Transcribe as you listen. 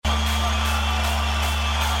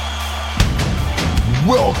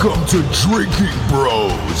Welcome to Drinking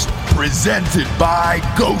Bros, presented by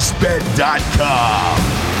GhostBed.com.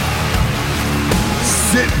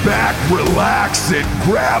 Sit back, relax, and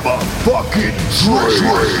grab a fucking drink.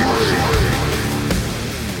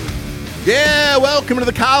 Yeah, welcome to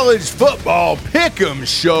the College Football Pick'em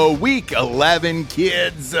Show, Week 11,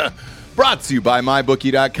 kids. Brought to you by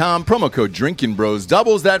MyBookie.com. Promo code Drinking Bros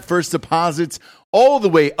doubles that first deposit all the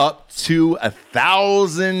way up to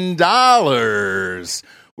 $1,000.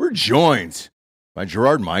 We're joined by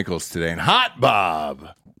Gerard Michaels today and Hot Bob.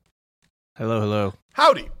 Hello.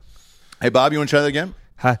 Howdy. Hey, Bob, you want to try that again?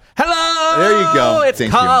 Hi. Hello. There you go. It's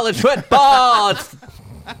Thank college football.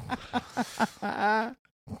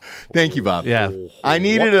 Thank you, Bob. Yeah. I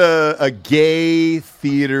needed a gay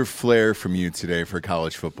theater flair from you today for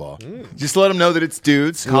college football. Just let them know that it's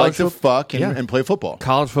dudes who like to fuck and play football.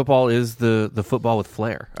 College football is the football with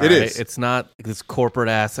flair. It is. It's not this corporate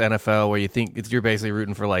ass NFL where you think you're basically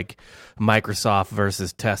rooting for like Microsoft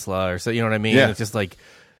versus Tesla or so. You know what I mean? Yeah. It's just like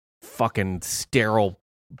fucking sterile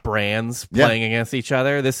brands playing against each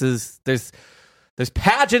other. There's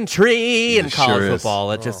pageantry in college football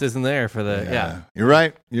that just isn't there for the You're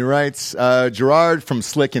right. Gerard from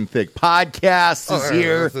Slick and Thick Podcast is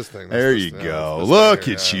here. There you go. Look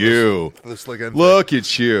at you. Look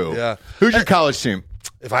at you. Yeah. Who's your college team?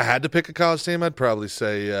 If I had to pick a college team, I'd probably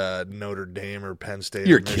say Notre Dame or Penn State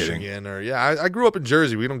You're or Michigan. kidding. I grew up in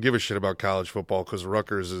Jersey. We don't give a shit about college football because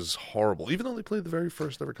Rutgers is horrible, even though they played the very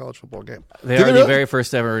first ever college football game. They are the very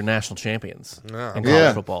first ever national champions in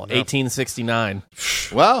college football. 1869.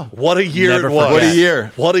 Wow. What a year Never it was. forget. What a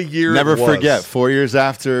year. What a year Never it was. forget. 4 years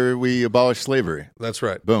after we abolished slavery. That's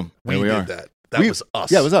right. Boom. We There we did are. that. That was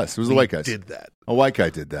us. Yeah, it was us. It was the white guys. Did that. A white guy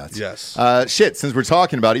did that. Yes. Since we're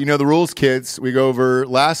talking about it, you know the rules, kids. We go over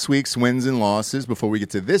last week's wins and losses before we get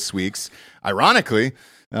to this week's. Ironically,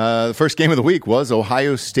 the first game of the week was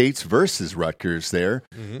Ohio State versus Rutgers there.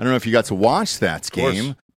 I don't know if you got to watch that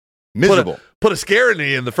game. Miserable. Put a scare in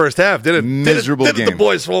me in the first half, didn't it? Miserable didn't game. the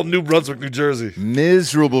boys from New Brunswick, New Jersey.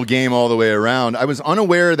 Miserable game all the way around. I was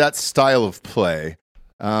unaware of that style of play.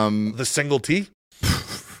 The single T?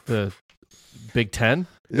 The Big Ten.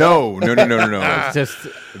 No. It's just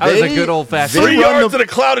that was a good old fashioned. 3 yards in a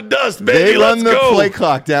cloud of dust, baby. They run Let's the go. play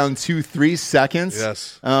clock down to 3 seconds.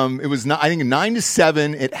 Yes. It was I think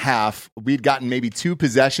 9-7 at half. We'd gotten maybe 2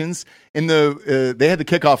 possessions in the. They had the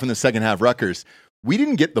kickoff in the second half. Rutgers. We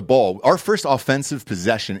didn't get the ball. Our first offensive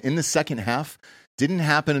possession in the second half didn't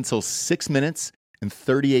happen until 6 minutes and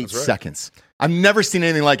 38 seconds. I've never seen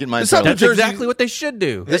anything like it in my entire life. That's exactly what they should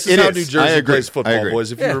do. This is how New I Jersey agree. plays I football, agree.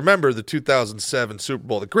 boys. If you remember the 2007 Super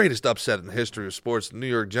Bowl, the greatest upset in the history of sports, the New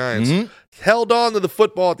York Giants held on to the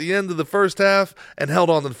football at the end of the first half and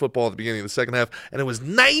held on to the football at the beginning of the second half, and it was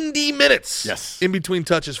 90 minutes in between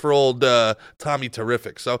touches for old Tommy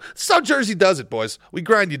Terrific. So this is how Jersey does it, boys. We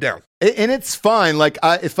grind you down. And it's fine. Like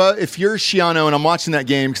if you're Schiano and I'm watching that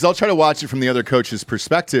game, because I'll try to watch it from the other coach's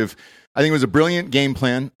perspective, I think it was a brilliant game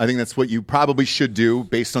plan. I think that's what you probably should do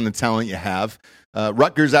based on the talent you have.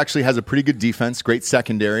 Rutgers actually has a pretty good defense, great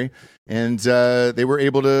secondary, and they were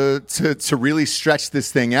able to really stretch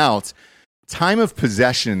this thing out. Time of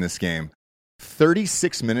possession in this game,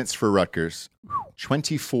 36 minutes for Rutgers,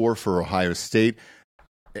 24 for Ohio State.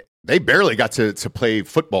 They barely got to play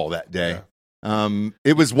football that day. Yeah.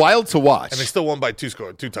 It was wild to watch. And they still won by 2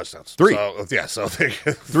 touchdowns. 3. So they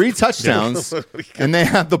 3 touchdowns, and they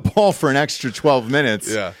had the ball for an extra 12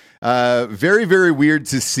 minutes. Yeah. Very, very weird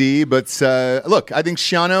to see. But look, I think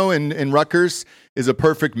Schiano and Rutgers is a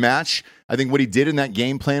perfect match. I think what he did in that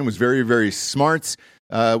game plan was very, very smart.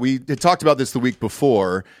 We had talked about this the week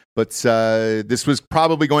before, but this was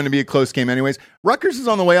probably going to be a close game anyways. Rutgers is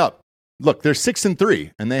on the way up. Look, they're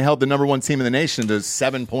 6-3, and they held the number 1 team in the nation to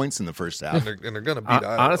 7 points in the first half. And they're going to beat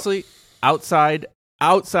Iowa. Honestly, outside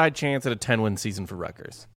chance at a 10-win season for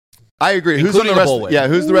Rutgers. I agree. Who's on the Including a rest? bowl win. Yeah,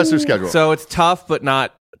 who's the rest of their schedule? So it's tough, but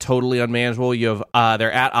not totally unmanageable. You have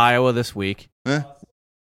they're at Iowa this week.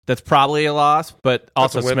 That's probably a loss, but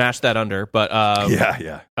also a win. smash that under. But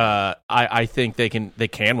I think they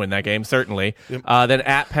can win that game certainly. Yep. Then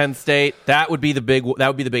at Penn State, that would be the big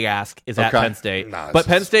ask is at Penn State. Nah, but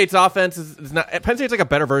Penn State's offense is not. Penn State's like a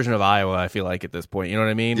better version of Iowa. I feel like at this point, you know what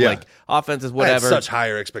I mean? Yeah. Like offense is I whatever. had such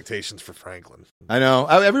higher expectations for Franklin. I know.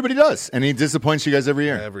 Everybody does, and he disappoints you guys every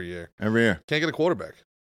year. Every year. Every year. Can't get a quarterback.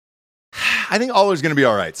 I think Aller's going to be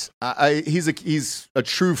all right. He's a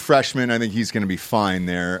true freshman. I think he's going to be fine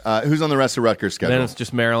there. Who's on the rest of Rutgers' schedule? Then it's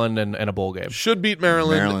just Maryland and a bowl game. Should beat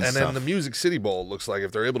Maryland and stuff. then the Music City Bowl. Looks like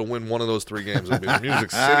if they're able to win one of those 3 games, it'll be the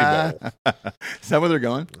Music City Bowl. Is that where they're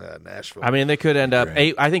going? Nashville. I mean, they could end up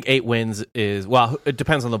 8. I think 8 wins is, well, it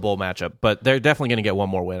depends on the bowl matchup, but they're definitely going to get one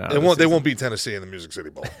more win out of it. They won't beat Tennessee in the Music City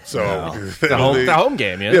Bowl. So the home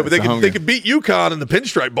game, yeah. Yeah, but they could beat UConn in the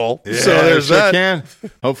Pinstripe Bowl. Yeah, so there's sure that. Can.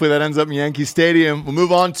 Hopefully that ends up in Yankee Stadium. We'll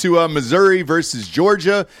move on to Missouri versus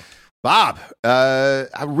Georgia. Bob,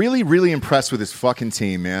 I'm really, really impressed with this fucking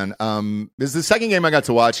team, man. This is the second game I got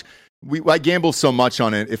to watch. I gamble so much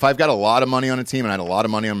on it. If I've got a lot of money on a team, and I had a lot of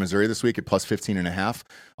money on Missouri this week at plus 15.5,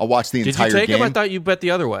 I'll watch the entire game. Did you take them? I thought you bet the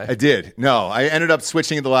other way. I did. No, I ended up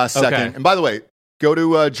switching at the last second. And by the way, go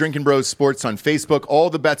to Drinking Bros Sports on Facebook. All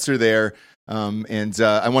the bets are there. And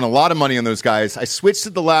I won a lot of money on those guys. I switched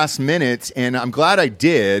at the last minute, and I'm glad I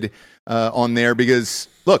did on there because,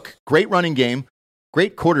 look, great running game,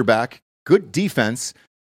 great quarterback, good defense.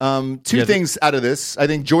 Two things out of this. I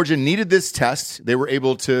think Georgia needed this test. They were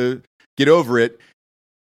able to get over it.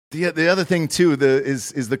 The other thing, too,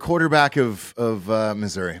 is the quarterback of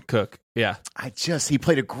Missouri. Cook, yeah. He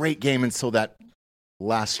played a great game until that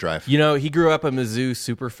last drive. You know, he grew up a Mizzou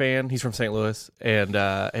super fan. He's from St. Louis, and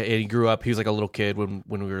he grew up. He was like a little kid when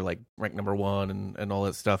we were like ranked number 1 and all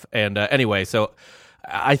that stuff. And anyway, so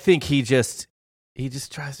I think he just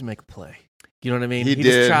tries to make a play. You know what I mean? He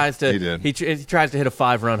tries to hit a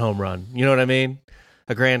 5-run home run. You know what I mean?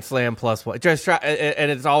 A grand slam plus one. Just try,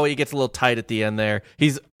 and it's always, he gets a little tight at the end there.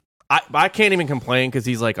 I can't even complain because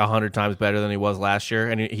he's like 100 times better than he was last year,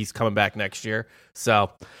 and he's coming back next year.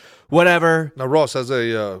 So, whatever. Now, Ross, as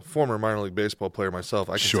a former minor league baseball player myself,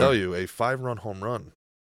 I can tell you a 5-run home run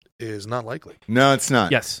is not likely. No, it's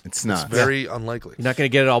not. Yes. It's not. It's very unlikely. You're not going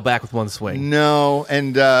to get it all back with one swing. No,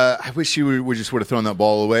 and I wish you would just would have thrown that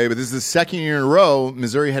ball away, but this is the second year in a row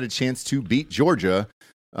Missouri had a chance to beat Georgia,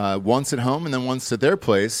 once at home and then once at their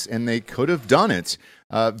place, and they could have done it.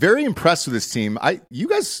 Very impressed with this team. You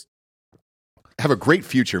guys have a great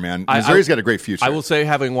future, man. Missouri's got a great future. I will say,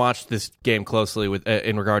 having watched this game closely with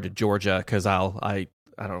in regard to Georgia, because I'll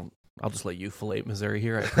just let you fillet Missouri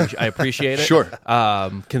here. I appreciate it. Sure.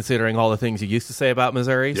 Considering all the things you used to say about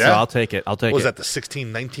Missouri, so I'll take it. Was that the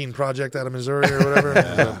 1619 project out of Missouri or whatever?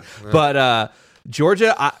 Yeah. But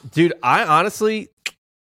Georgia, I honestly,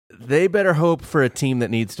 they better hope for a team that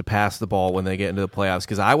needs to pass the ball when they get into the playoffs,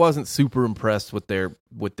 because I wasn't super impressed with their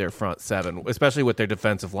front seven, especially with their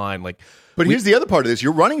defensive line. But here's the other part of this: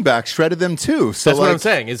 your running back shredded them too. So that's what I'm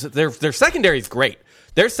saying. Is their secondary is great.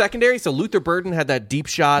 Their secondary. So Luther Burden had that deep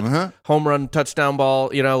shot, home run, touchdown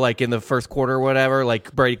ball. Like in the first quarter or whatever.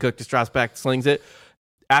 Like Brady Cook just drops back, slings it.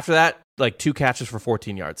 After that, like 2 catches for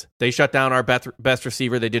 14 yards. They shut down our best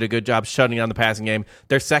receiver. They did a good job shutting down the passing game.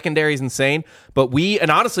 Their secondary is insane. But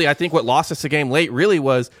honestly, I think what lost us the game late really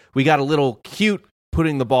was we got a little cute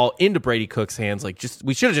putting the ball into Brady Cook's hands.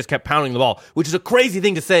 We should have just kept pounding the ball, which is a crazy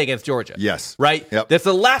thing to say against Georgia. Yes. Right? Yep. That's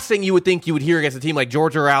the last thing you would think you would hear against a team like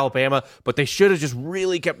Georgia or Alabama, but they should have just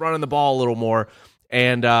really kept running the ball a little more.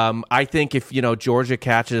 And I think if Georgia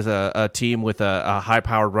catches a team with a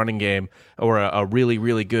high-powered running game or a really,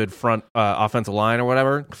 really good front offensive line or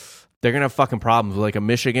whatever, they're going to have fucking problems with like a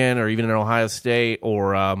Michigan or even an Ohio State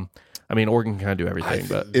or Oregon can kind of do everything.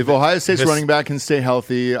 But if Ohio State's running back can stay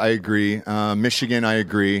healthy, I agree. Michigan, I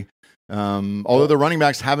agree. Although the running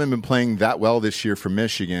backs haven't been playing that well this year for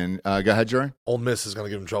Michigan. Go ahead, Jordan. Ole Miss is going to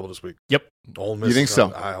give them trouble this week. Yep. Ole Miss. You think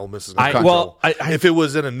so? Ole Miss is going to if it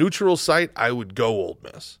was in a neutral site, I would go Ole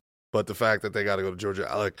Miss. But the fact that they got to go to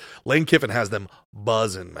Georgia, Lane Kiffin has them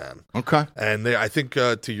buzzing, man. Okay. And I think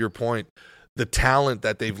to your point, the talent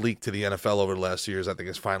that they've leaked to the NFL over the last years, I think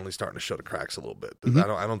is finally starting to show the cracks a little bit.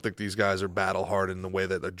 I don't think these guys are battle hardened in the way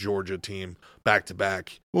that the Georgia team back to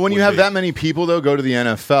back. Well, when you have that many people though go to the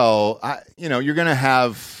NFL, you're going to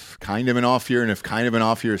have kind of an off year, and if kind of an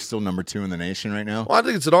off year is still number 2 in the nation right now. Well, I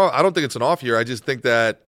don't think it's an off year. I just think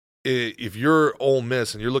that if you're Ole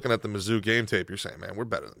Miss and you're looking at the Mizzou game tape, you're saying, man, we're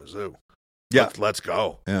better than Mizzou. Yeah, let's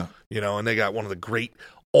go. Yeah, and they got one of the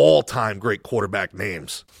all-time great quarterback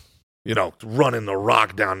names. Running the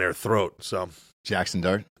rock down their throat. So Jackson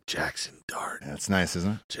Dart. That's nice,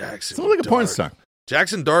 isn't it? Jackson. Sounds like a porn star.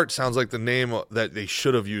 Jackson Dart sounds like the name that they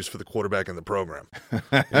should have used for the quarterback in the program.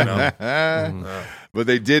 But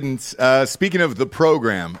they didn't. Speaking of the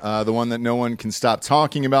program, the one that no one can stop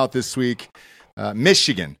talking about this week,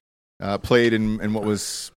 Michigan played in what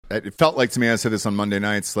was, it felt like to me, I said this on Monday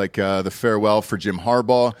nights, like the farewell for Jim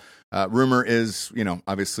Harbaugh. Rumor is,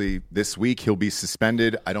 obviously this week he'll be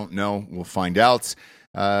suspended. I don't know. We'll find out.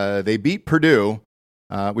 They beat Purdue.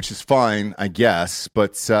 which is fine, I guess.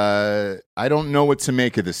 But I don't know what to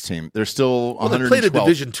make of this team. They're still 112th. They played a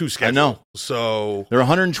Division II schedule. I know. So they're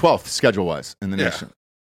 112th schedule-wise in the nation.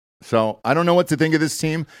 So I don't know what to think of this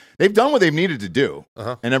team. They've done what they've needed to do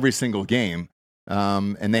in every single game.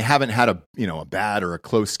 And they haven't had a bad or a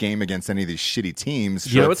close game against any of these shitty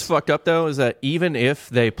teams. You know what's fucked up though is that even if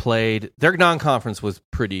they played, their non-conference was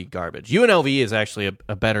pretty garbage. UNLV is actually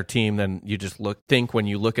a better team than you just think when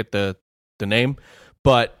you look at the name,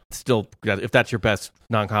 but still, if that's your best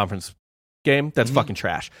non-conference game, that's fucking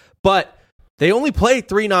trash. But they only played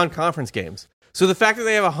 3 non-conference games, so the fact that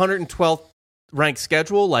they have a 112th ranked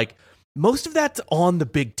schedule, like most of that's on the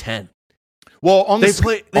Big Ten. Well, on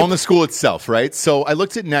the school itself, right? So I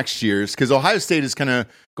looked at next year's because Ohio State has kind of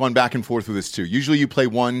gone back and forth with this too. Usually you play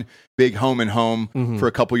one big home and home for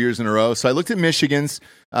a couple years in a row. So I looked at Michigan's,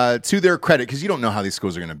 to their credit, because you don't know how these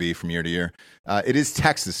schools are going to be from year to year. It is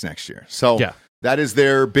Texas next year. So that is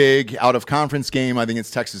their big out-of-conference game. I think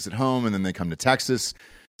it's Texas at home, and then they come to Texas.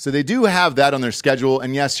 So they do have that on their schedule.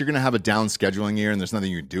 And yes, you're going to have a down scheduling year, and there's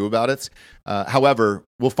nothing you can do about it. However,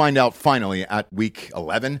 we'll find out finally at week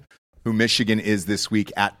 11 who Michigan is this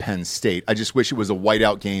week at Penn State. I just wish it was a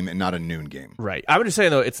whiteout game and not a noon game. Right. I would just say,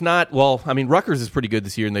 though, it's not, well, I mean, Rutgers is pretty good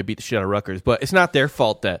this year, and they beat the shit out of Rutgers, but it's not their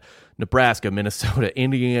fault that Nebraska, Minnesota,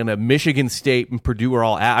 Indiana, Michigan State, and Purdue are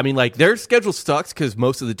all out. I mean, like, their schedule sucks because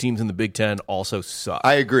most of the teams in the Big Ten also suck.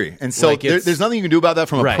 I agree. And so there's nothing you can do about that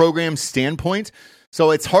from a program standpoint. So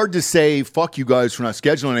it's hard to say, fuck you guys for not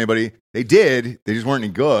scheduling anybody. They did. They just weren't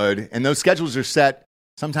any good. And those schedules are set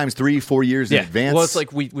sometimes 3-4 years in advance. Well, it's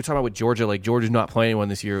like we talk about with Georgia. Like, Georgia's not playing anyone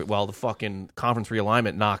this year while the fucking conference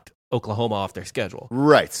realignment knocked Oklahoma off their schedule.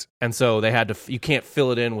 Right. And so they had to. You can't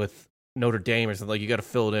fill it in with Notre Dame or something. Like, you got to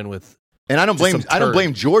fill it in with. And I don't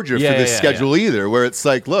blame Georgia for this schedule either, where it's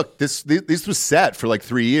like, look, this was set for like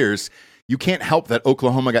 3 years. You can't help that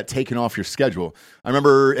Oklahoma got taken off your schedule. I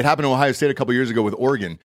remember it happened to Ohio State a couple years ago with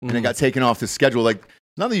Oregon, and it got taken off the schedule. Like,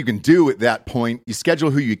 nothing you can do at that point. You schedule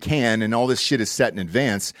who you can, and all this shit is set in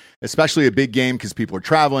advance, especially a big game because people are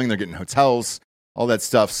traveling, they're getting hotels, all that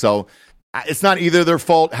stuff. So it's not either their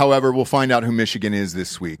fault. However, we'll find out who Michigan is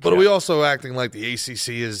this week. But are we also acting like the ACC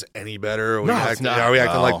is any better? Are we acting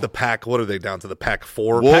like the Pac? What are they down to, the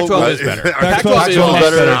Pac-4? Pac-12 is better. Pac-12 is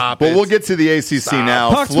better. But we'll get to the ACC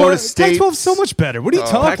now. Florida State. Pac-12 is so much better. What are you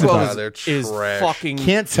talking about? Is fucking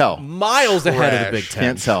can't tell. Miles ahead of the Big Ten.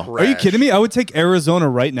 Can't tell. Are you kidding me? I would take Arizona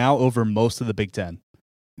right now over most of the Big Ten.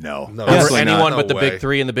 No. Over anyone but the Big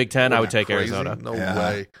 3 and the Big 10, I would take Arizona. No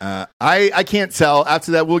way. I can't tell.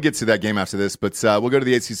 After that, we'll get to that game after this, but we'll go to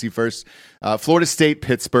the ACC first. Florida State,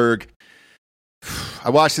 Pittsburgh. I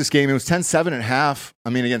watched this game. It was 10-7 at half. I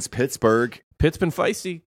mean, against Pittsburgh. Pitt's been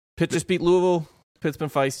feisty. Pitt just beat Louisville. Pitt's been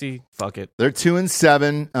feisty. Fuck it. They're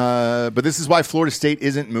 2-7, but this is why Florida State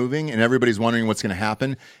isn't moving, and everybody's wondering what's going to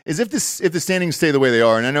happen. Is if the standings stay the way they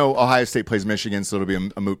are, and I know Ohio State plays Michigan, so it'll be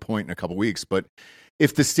a moot point in a couple weeks, but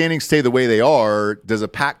if the standings stay the way they are, does a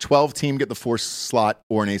Pac-12 team get the 4th slot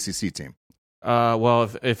or an ACC team? Well,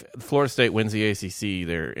 if Florida State wins the ACC,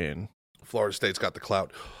 they're in. Florida State's got the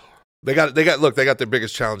clout. They got their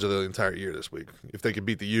biggest challenge of the entire year this week. If they could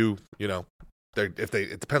beat the U,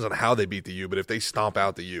 it depends on how they beat the U, but if they stomp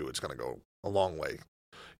out the U, it's going to go a long way.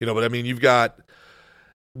 But I mean, you've got,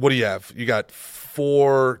 what do you have? You got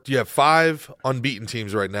 5 unbeaten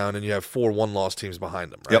teams right now, and then you have 4 one-loss teams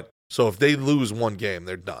behind them, right? Yep. So if they lose one game,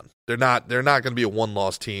 they're done. They're not going to be a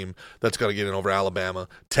one-loss team that's going to get in over Alabama.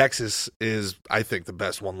 Texas is, I think, the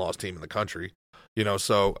best one-loss team in the country.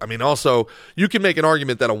 So I mean, also you can make an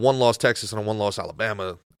argument that a one-loss Texas and a one-loss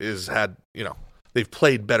Alabama they've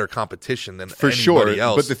played better competition than for anybody sure.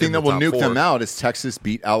 else. But the thing that will nuke 4. them out is Texas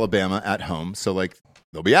beat Alabama at home, so like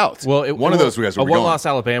they'll be out. Well, one of those guys will be a gone. one-loss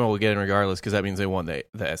Alabama will get in regardless because that means they won the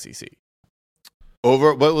SEC.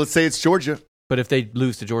 But let's say it's Georgia. But if they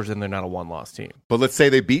lose to Georgia, then they're not a one-loss team. But let's say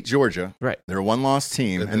they beat Georgia. Right. They're a one-loss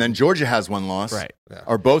team, and then Georgia has one loss. Right. Yeah.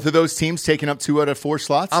 Are both of those teams taking up 2 out of 4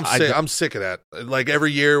 slots? I'm sick of that. Like,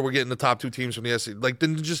 every year we're getting the top 2 teams from the SEC. Like,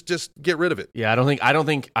 then just get rid of it. Yeah,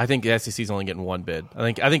 I think the SEC is only getting one bid.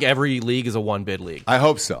 I think every league is a one-bid league. I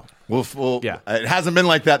hope so. Yeah. It hasn't been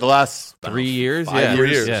like that the last 3 years. 5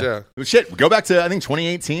 years. Yeah. Shit, go back to I think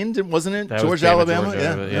 2018, wasn't it? Georgia, Alabama.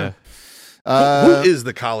 Yeah. Who is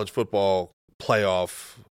the college football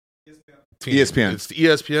playoff team? ESPN. It's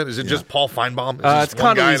ESPN. Is it just Paul Feinbaum? It's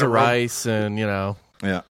Condoleezza Rice, and Yeah,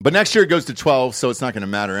 but next year it goes to 12, so it's not going to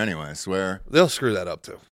matter anyway. I swear they'll screw that up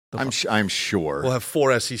too. I'm sure. We'll have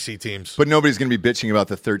 4 SEC teams. But nobody's going to be bitching about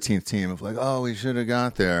the 13th team of like, oh, we should have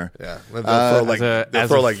got there. Yeah, they'll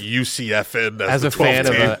throw like UCF in as a the 12th fan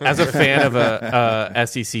team. as a fan of a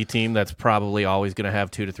SEC team that's probably always going to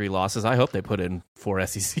have 2 to 3 losses. I hope they put in 4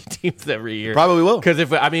 SEC teams every year. Probably will. Because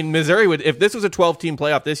Missouri would, if this was a 12-team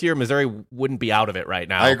playoff this year, Missouri wouldn't be out of it right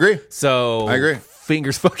now. I agree. So I agree.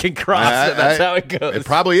 Fingers fucking crossed. That's how it goes. It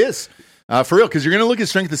probably is. For real, because you're going to look at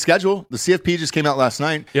strength of schedule. The CFP just came out last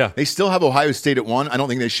night. Yeah. They still have Ohio State at 1. I don't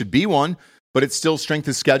think they should be 1, but it's still strength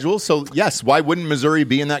of schedule. So, yes, why wouldn't Missouri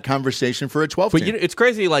be in that conversation for a 12 But team? it's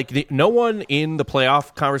crazy. Like no one in the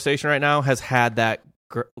playoff conversation right now has had that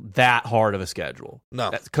hard of a schedule. No.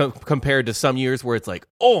 That's compared to some years where it's like,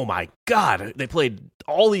 oh my God, they played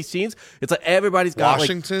all these teams. It's like everybody's got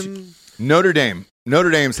Washington. Notre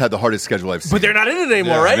Dame's had the hardest schedule I've seen. but they're not in it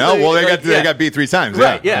anymore, right? No, well, they Like, got beat 3 times.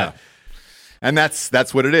 Right, yeah. And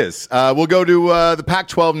that's what it is. We'll go to the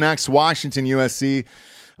Pac-12 next, Washington, USC.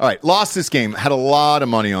 All right, lost this game. Had a lot of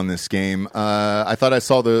money on this game. I thought I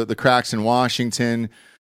saw the cracks in Washington.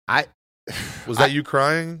 Was that you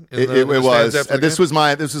crying? It was. This was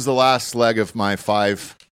the last leg of my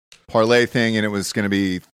 5 parlay thing, and it was going to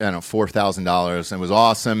be $4,000, and it was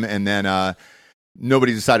awesome. And then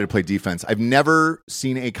nobody decided to play defense. I've never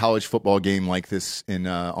seen a college football game like this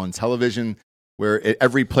on television, where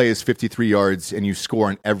every play is 53 yards and you score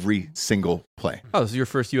on every single play. Oh, this is your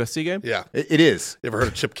first USC game? Yeah. It is. You ever heard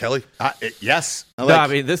of Chip Kelly? Yes.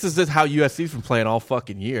 This is just how USC's been playing all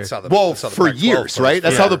fucking year. For Pac-12 years, right?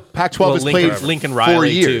 That's how the Pac-12 has played Lincoln for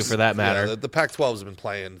Riley, years. too, for that matter. Yeah, the Pac-12 has been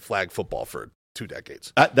playing flag football for 2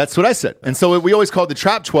 decades. That's what I said. And so we always called the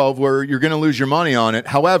Trap 12, where you're going to lose your money on it.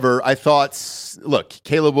 However, I thought, look,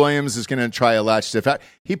 Caleb Williams is going to try a latch stiff.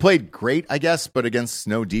 He played great, I guess, but against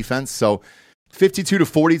no defense. So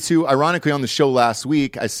 52-42. Ironically, on the show last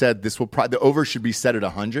week, I said the over should be set at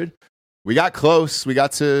 100. We got close. We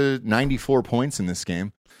got to 94 points in this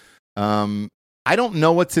game. I don't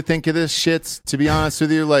know what to think of this shit, to be honest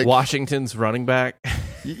with you. Like Washington's running back.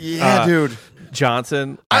 Yeah, dude.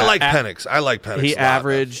 Johnson. I like Penix. He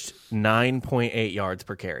averaged 9.8 yards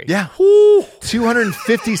per carry. Yeah.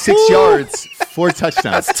 256 yards, 4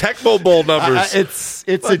 touchdowns. That's Tecmo Bowl numbers. It's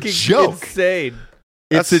a joke. Insane.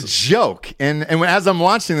 It's a joke. And as I'm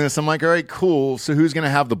watching this, I'm like, all right, cool. So who's going to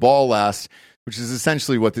have the ball last? Which is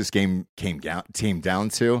essentially what this game came down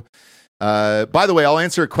to. By the way, I'll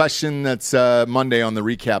answer a question that's Monday on the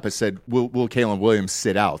recap. I said, will Caleb Williams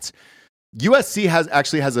sit out? USC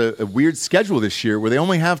has a weird schedule this year where they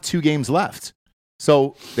only have 2 games left.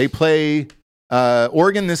 So they play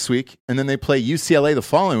Oregon this week, and then they play UCLA the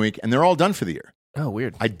following week, and they're all done for the year. Oh,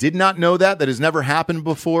 weird. I did not know that. That has never happened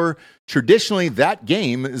before. Traditionally, that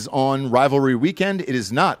game is on rivalry weekend. It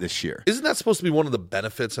is not this year. Isn't that supposed to be one of the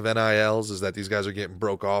benefits of NILs, is that these guys are getting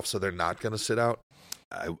broke off so they're not going to sit out?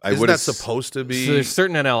 Isn't that supposed to be? So there's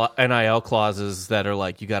certain NIL clauses that are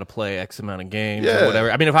like you got to play X amount of games Yeah. or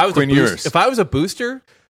whatever. I mean, if I Quinn Ewers. was a booster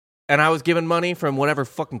and I was given money from whatever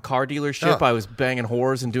fucking car dealership I was banging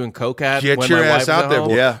whores and doing coke at, Get when your my ass wife was out at there, home,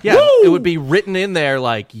 boy. Yeah. it would be written in there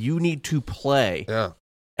like you need to play. Yeah.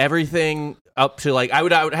 Everything up to like I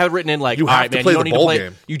would have it written in like You all have right, to man, play you don't the need to bowl play.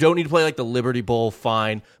 game. You don't need to play like the Liberty Bowl,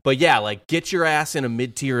 fine. But yeah, like get your ass in a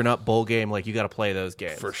mid-tier and up bowl game. Like you got to play those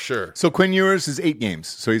games For sure. So Quinn Ewers is 8 games.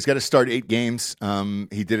 So he's got to start 8 games.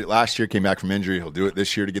 He did it last year, came back from injury. He'll do it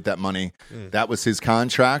this year to get that money. That was his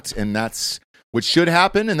contract, and that's what should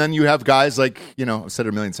happen. And then you have guys like, I've said it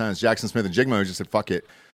a million times, Jackson Smith and Jigma, who just said, fuck it.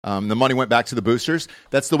 The money went back to the boosters.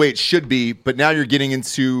 That's the way it should be. But now you're getting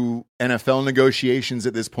into NFL negotiations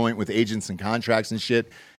at this point with agents and contracts and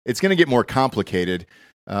shit. It's going to get more complicated.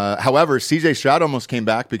 However, CJ Stroud almost came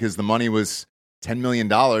back because the money was $10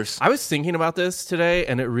 million. I was thinking about this today,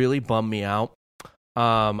 and it really bummed me out.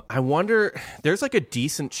 I wonder, there's like a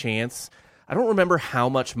decent chance. I don't remember how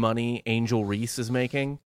much money Angel Reese is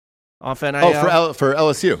making off NIL. Oh, for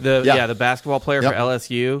LSU. The basketball player for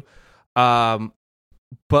LSU.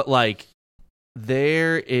 But like,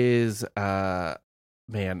 there is,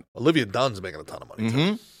 man, Olivia Dunn's making a ton of money, too.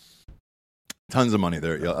 Mm-hmm. Tons of money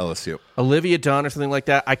there at LSU. Olivia Dunn or something like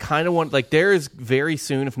that. I kind of want, like, there is very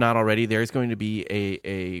soon, if not already, there's going to be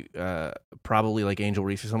a probably like Angel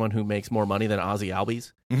Reese or someone who makes more money than Ozzy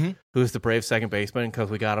Albies, who's the Braves second baseman, because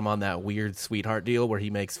we got him on that weird sweetheart deal where he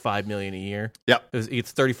makes $5 million a year. Yep.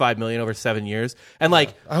 It's $35 million over 7 years. And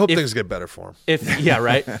like, I hope things get better for him. Yeah,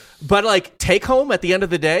 right. But like, take home at the end of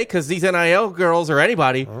the day, because these NIL girls or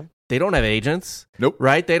anybody, They don't have agents. Nope.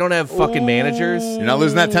 Right? They don't have fucking managers. You're not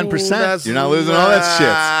losing that 10%. You're not losing all that shit.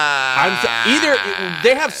 Either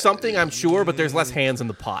they have something, I'm sure, but there's less hands in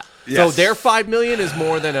the pot. Yes. So their $5 million is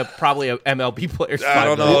more than probably a MLB player's $5 I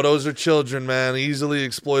don't know. million. Those are children, man. Easily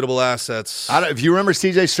exploitable assets. If you remember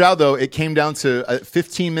C.J. Stroud, though, it came down to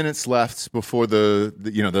 15 minutes left before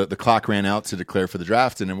the clock ran out to declare for the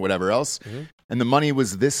draft and then whatever else, and the money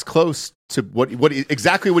was this close to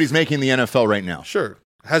exactly what he's making in the NFL right now. Sure.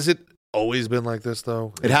 Has it always been like this,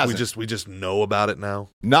 though? It hasn't. We just know about it now.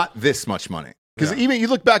 Not this much money. Because even you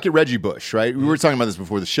look back at Reggie Bush, right? We were talking about this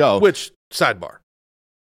before the show. Which, sidebar,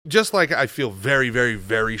 just like I feel very, very,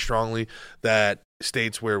 very strongly that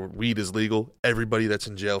states where weed is legal, everybody that's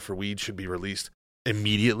in jail for weed should be released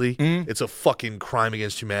immediately. It's a fucking crime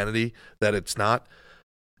against humanity that it's not.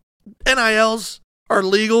 NILs are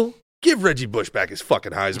legal. Give Reggie Bush back his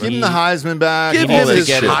fucking Heisman. Give him the Heisman back. Give He him needs to his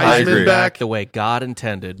get his Heisman Heisman back. back the way God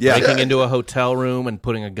intended. Yeah. Breaking into a hotel room and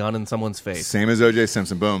putting a gun in someone's face. Same as O.J.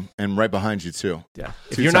 Simpson. Boom. And right behind you, too. Yeah.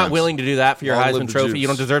 If 2 you're not times. willing to do that for your Long live Heisman the trophy, juice. you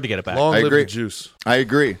don't deserve to get it back. Long I live agree. the juice. I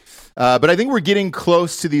agree. But I think we're getting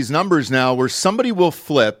close to these numbers now where somebody will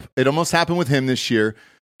flip. It almost happened with him this year.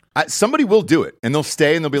 Somebody will do it, and they'll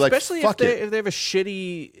stay, and they'll be like, Especially fuck it. if they have a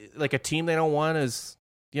shitty, like a team they don't want is,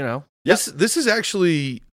 This is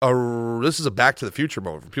actually this is a Back to the Future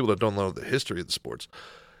moment for people that don't know the history of the sports.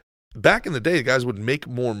 Back in the day, guys would make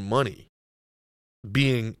more money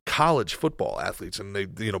being college football athletes, and they,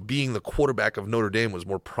 being the quarterback of Notre Dame was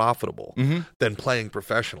more profitable than playing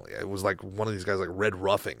professionally. It was like one of these guys, like Red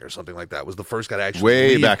Ruffing or something like that, was the first guy to actually Way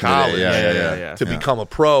leave back in the day. college Yeah. to become a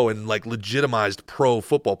pro and like legitimized pro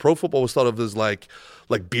football. Pro football was thought of as like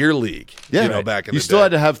beer league. Yeah, back in you the still day.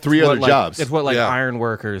 had to have 3 other jobs. It's what Yeah. iron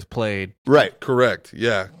workers played. Right. Correct.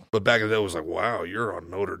 Yeah. But back in the day, it was like, wow, you're on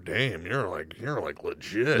Notre Dame. You're like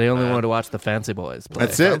legit. They only man. wanted to watch the fancy boys play.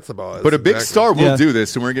 That's it. That's about it. But a big Exactly. star will Yeah. do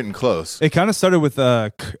this, and we're getting close. It kind of started with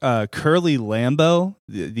Curly Lambeau,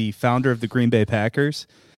 the founder of the Green Bay Packers.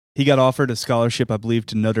 He got offered a scholarship, I believe,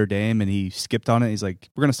 to Notre Dame, and he skipped on it. He's like,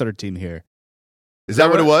 we're going to start a team here. Is that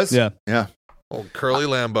what it was? Yeah. Yeah. Oh, Curly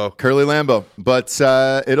Lambeau. Curly Lambeau. But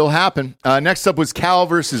it'll happen. Next up was Cal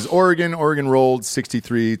versus Oregon. Oregon rolled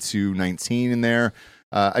 63-19 in there.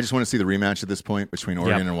 I just want to see the rematch at this point between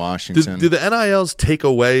Oregon and Washington. Do the NILs take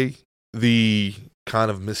away the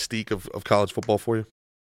kind of mystique of college football for you?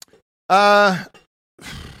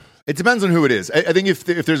 It depends on who it is. I think if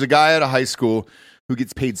there's a guy at a high school who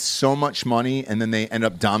gets paid so much money and then they end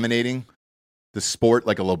up dominating the sport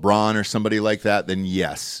like a LeBron or somebody like that, then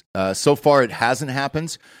yes. So far, it hasn't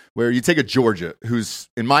happened. Where you take a Georgia, who's,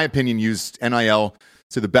 in my opinion, used NIL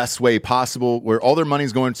to the best way possible, where all their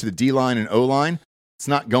money's going to the D-line and O-line. It's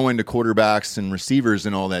not going to quarterbacks and receivers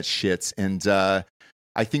and all that shit. And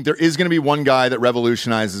I think there is going to be one guy that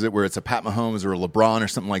revolutionizes it, where it's a Pat Mahomes or a LeBron or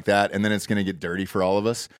something like that, and then it's going to get dirty for all of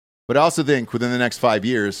us. But I also think within the next 5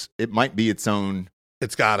 years, it might be its own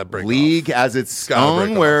It's got to break league off. as its gotta break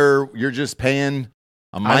own, off. where you're just paying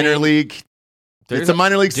a minor league. It's a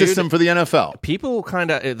minor league system for the NFL. People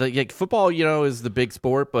kind of like football, is the big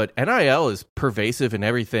sport, but NIL is pervasive in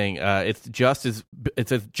everything. It's just as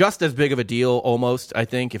big of a deal, almost, I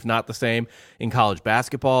think, if not the same, in college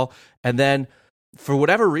basketball. And then, for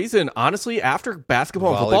whatever reason, honestly, after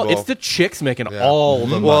basketball and football, Volleyball. it's the chicks making Yeah. all the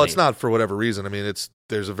money. Well, it's not for whatever reason. I mean,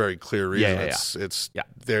 there's a very clear reason. Yeah.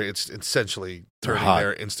 It's essentially turning hot.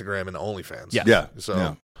 their Instagram into OnlyFans. Yeah. Yeah.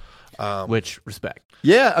 So, Which, respect.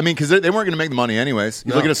 Yeah, I mean, because they weren't going to make the money anyways. You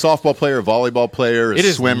No. look at a softball player, a volleyball player, a It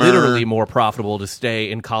is swimmer. literally more profitable to stay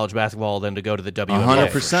in college basketball than to go to the WNBA.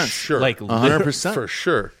 100%. sure. Like 100%. for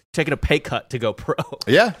sure. taking a pay cut to go pro.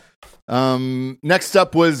 Yeah. Next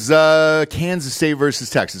up was Kansas State versus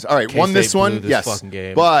Texas. All right, won K-State this one, blew this yes, fucking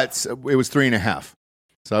game. but it was 3.5.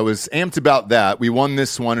 So I was amped about that. We won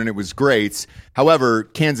this one, and it was great. However,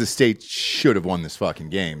 Kansas State should have won this fucking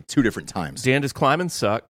game 2 different times. Dandis Kleiman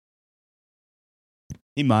suck.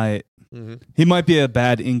 He might. Mm-hmm. He might be a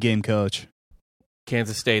bad in-game coach.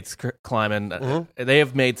 Kansas State's Kleiman. Mhm. They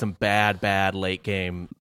have made some bad late game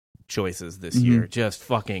choices this Mhm. year. Just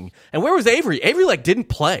fucking. And where was Avery? Avery didn't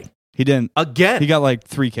play He didn't. again. He got like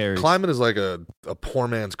 3 carries. Kleiman is like a poor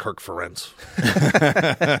man's Kirk Ferentz.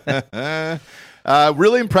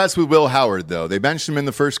 Really impressed with Will Howard, though. They benched him in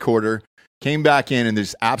the first quarter, came back in, and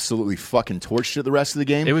just absolutely fucking torched it the rest of the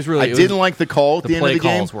game. It was really- I didn't like the call at the the end of play the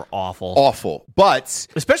game. calls were awful. Awful. But,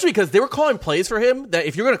 Especially because they were calling plays for him that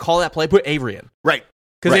if you're going to call that play, put Avery in. right.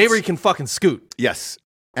 Because right. Avery can fucking scoot. Yes.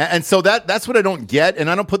 And so that's what I don't get. And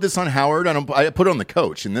I don't put this on Howard. I put it on the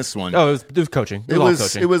coach in this one. Oh, it was coaching. It was all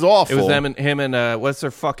coaching. It was awful. It was him and what's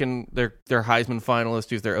their fucking their Heisman finalist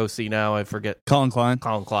who's their OC now? I forget. Colin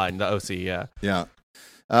Klein, the OC. Yeah. Yeah.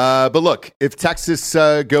 But look, if Texas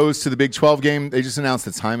goes to the Big 12 game, they just announced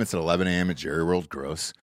the time. It's at 11 a.m. at Jerry World.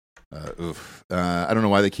 Gross. I don't know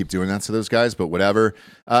why they keep doing that to those guys, but whatever.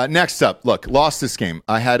 Next up, look, lost this game.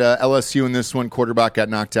 I had LSU in this one. Quarterback got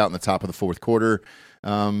knocked out in the top of the fourth quarter.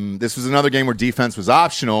 This was another game where defense was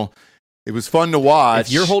optional. It was fun to watch.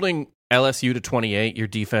 If you're holding LSU to 28, your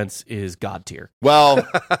defense is god tier. Well,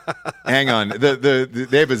 hang on.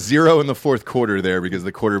 They have a 0 in the fourth quarter there because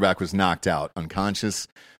the quarterback was knocked out, unconscious.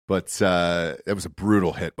 But it was a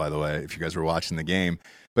brutal hit, by the way, if you guys were watching the game.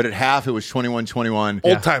 But at half, it was 21-21.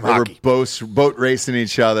 Old-time hockey. They were boat racing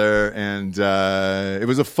each other, and it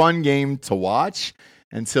was a fun game to watch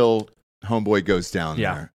until homeboy goes down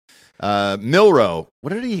there. Milroe,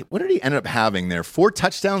 what did he end up having there? 4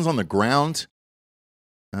 touchdowns on the ground.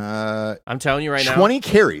 I'm telling you right now. 20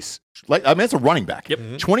 carries. That's a running back.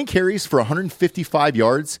 Yep. 20 carries for 155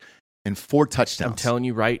 yards and 4 touchdowns. I'm telling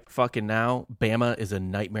you right fucking now, Bama is a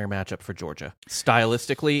nightmare matchup for Georgia.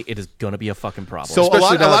 Stylistically, it is going to be a fucking problem. So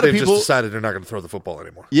Especially a lot of they've people just decided they're not going to throw the football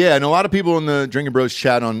anymore. Yeah, and a lot of people in the Drinking Bros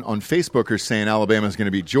chat on Facebook are saying Alabama is going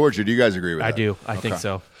to beat Georgia. Do you guys agree with that? I do. I think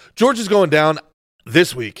so. Georgia's going down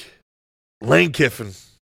this week. Lane Kiffin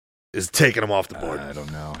is taking them off the board. I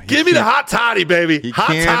don't know. Give me the hot toddy, baby.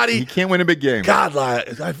 Hot toddy. He can't win a big game. God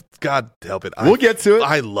help it. We'll get to it.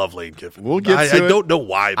 I love Lane Kiffin. We'll get to it. I don't know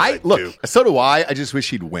why, but I do. Look, so do I. I just wish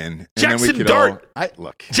he'd win. Jackson Dart.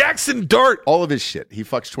 Jackson Dart. All of his shit. He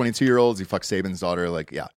fucks 22-year-olds. He fucks Saban's daughter.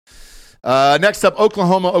 Next up,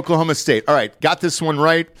 Oklahoma State. All right, got this one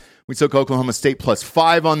right. We took Oklahoma State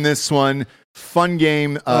 +5 on this one. Fun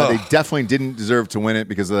game. They definitely didn't deserve to win it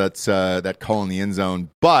because of that call in the end zone,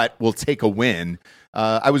 but we'll take a win.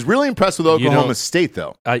 I was really impressed with Oklahoma State,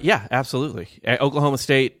 though. Yeah, absolutely. Oklahoma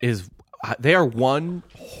State they are one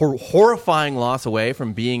horrifying loss away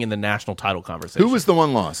from being in the national title conversation. Who was the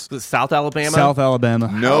one loss? South Alabama? South Alabama.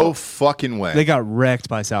 No fucking way. They got wrecked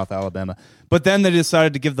by South Alabama. But then they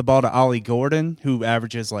decided to give the ball to Ollie Gordon, who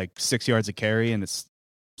averages 6 yards a carry, and it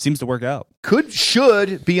seems to work out.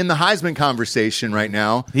 Should be in the Heisman conversation right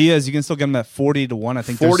now. He is. You can still get him at 40-1. I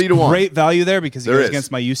think 40 there's to 1. Great value there because he There goes is.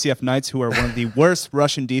 against my UCF Knights, who are one of the worst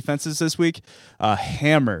rushing defenses this week.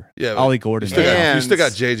 Hammer. Yeah, Ollie Gordon. You still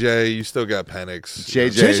got JJ. You still got Penix.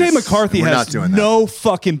 JJ McCarthy has no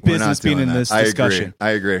fucking business being in this discussion. I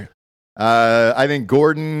agree. I think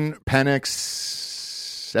Gordon,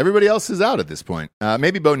 Penix, everybody else is out at this point.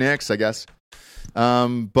 Maybe Bo Nix, I guess.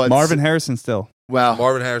 But Marvin Harrison still. Well,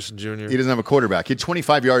 Marvin Harrison Jr. He doesn't have a quarterback. He had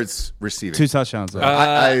 25 yards receiving. 2 touchdowns.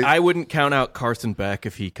 I wouldn't count out Carson Beck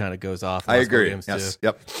if he kind of goes off. I agree. Games Yes. too.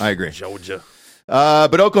 Yep. I agree. Georgia.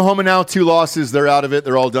 But Oklahoma now 2 losses. They're out of it.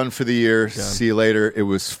 They're all done for the year. See you later. It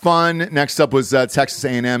was fun. Next up was Texas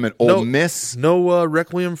A&M at Ole Miss. No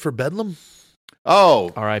Requiem for Bedlam?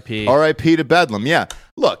 Oh. R.I.P. R.I.P. to Bedlam. Yeah.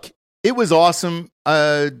 Look, it was awesome.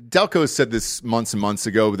 Delco said this months and months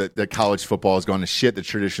ago that college football has gone to shit. The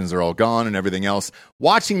traditions are all gone and everything else.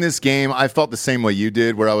 Watching this game, I felt the same way you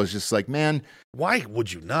did, where I was just like, man, why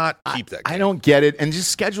would you not keep that game? I don't get it. And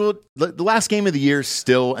just schedule it the last game of the year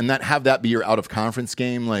still, and have that be your out of conference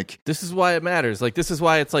game. This is why it matters. This is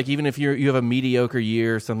why it's even if you have a mediocre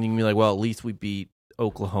year or something, you can be like, well, at least we beat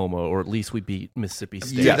Oklahoma, or at least we beat Mississippi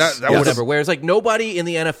State, Yes. That or whatever. Whereas nobody in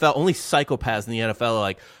the NFL, only psychopaths in the NFL are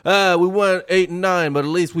like, we won 8-9, but at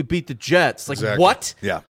least we beat the Jets. Exactly. What?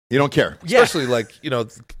 Yeah. You don't care. Yeah. Especially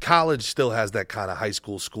college still has that kind of high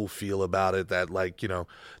school feel about it. That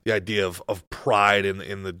the idea of pride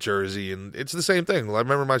in the jersey, and it's the same thing. I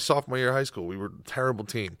remember my sophomore year of high school, we were a terrible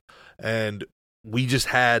team, and we just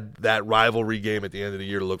had that rivalry game at the end of the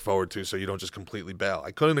year to look forward to, so you don't just completely bail. I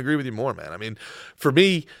couldn't agree with you more, man. I mean, for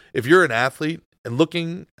me, if you're an athlete and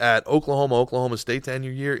looking at Oklahoma State to end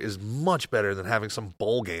your year is much better than having some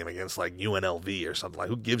bowl game against UNLV or something.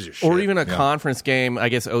 Who gives you shit? Or even a conference game. I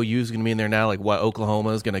guess OU's going to be in there now. Oklahoma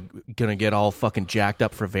is going to get all fucking jacked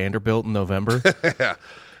up for Vanderbilt in November.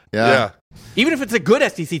 Yeah. Even if it's a good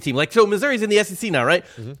SEC team. So Missouri's in the SEC now, right?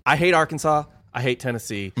 Mm-hmm. I hate Arkansas. I hate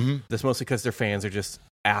Tennessee. That's mostly because their fans are just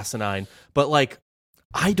asinine. But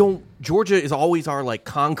Georgia is always our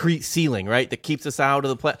concrete ceiling, right? That keeps us out of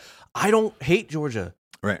the play. I don't hate Georgia.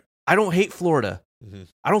 Right. I don't hate Florida. Mm-hmm.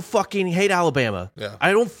 I don't fucking hate Alabama. Yeah.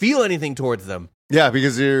 I don't feel anything towards them. Yeah,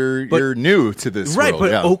 because you're new to this Right, world.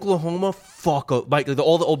 but yeah. Oklahoma, fuck all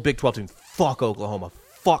the old Big 12 teams, fuck Oklahoma,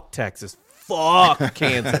 fuck Texas, fuck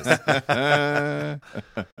Kansas.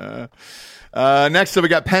 Next up, we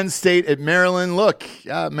got Penn State at Maryland. Look,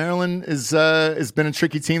 Maryland has been a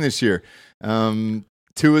tricky team this year.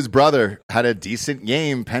 Tua's brother had a decent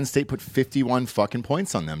game. Penn State put 51 fucking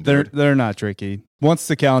points on them. Dude. They're not tricky. Once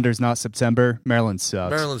the calendar's not September, Maryland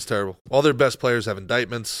sucks. Maryland's terrible. All their best players have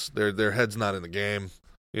indictments. Their head's not in the game.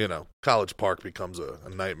 College Park becomes a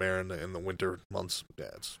nightmare in the winter months. Yeah,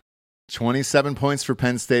 it's 27 points for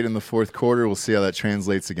Penn State in the fourth quarter. We'll see how that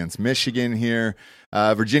translates against Michigan here.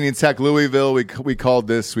 Virginia Tech, Louisville. We called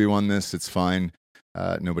this. We won this. It's fine.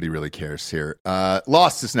 Nobody really cares here.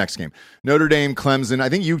 Lost this next game. Notre Dame, Clemson. I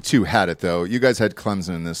think you two had it, though. You guys had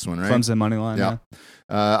Clemson in this one, right? Clemson money line, yeah.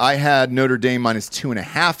 I had Notre Dame minus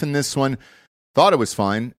 2.5 in this one. Thought it was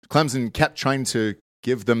fine. Clemson kept trying to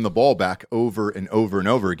give them the ball back over and over and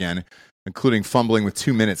over again, including fumbling with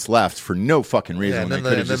 2 minutes left for no fucking reason. Yeah, and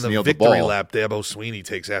then the victory lap Dabo Sweeney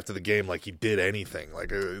takes after the game like he did anything.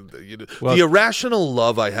 The irrational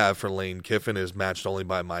love I have for Lane Kiffin is matched only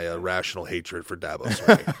by my irrational hatred for Dabo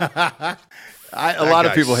Sweeney. A lot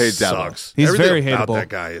of people hate Dabo. He's Everything very about hateable. That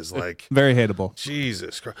guy is like very hateable.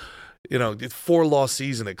 Jesus Christ. 4-loss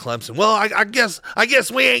season at Clemson. Well, I guess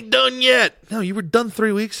we ain't done yet. No, you were done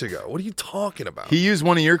 3 weeks ago. What are you talking about? He used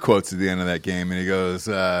one of your quotes at the end of that game, and he goes,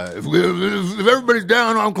 if everybody's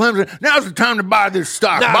down on Clemson, now's the time to buy this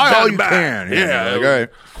stock. Buy all you can. Yeah. All right.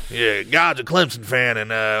 Yeah, God's a Clemson fan,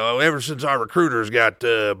 and ever since our recruiters got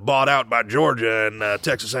bought out by Georgia and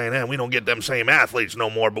Texas A&M, we don't get them same athletes no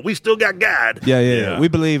more, but we still got God. Yeah. We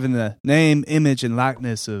believe in the name, image, and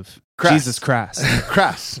likeness of Jesus Christ.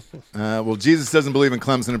 Christ. Well, Jesus doesn't believe in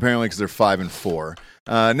Clemson, apparently, because they're 5-4.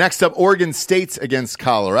 Next up, Oregon State against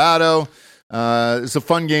Colorado. It's a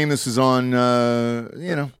fun game. This was on,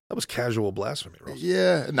 That was casual blasphemy, Ross.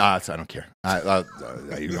 Yeah. No, I don't care.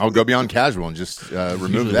 I'll go beyond casual and just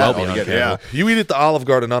remove that altogether. Yeah. You eat at the Olive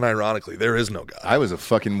Garden unironically. There is no God. I was a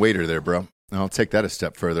fucking waiter there, bro. I'll take that a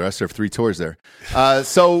step further. I served 3 tours there.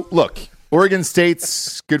 So, look, Oregon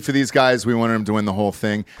State's good for these guys. We wanted them to win the whole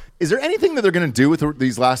thing. Is there anything that they're going to do with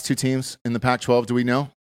these last 2 teams in the Pac-12? Do we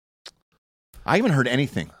know? I haven't heard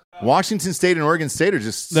anything. Washington State and Oregon State are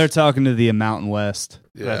just... They're talking to the Mountain West.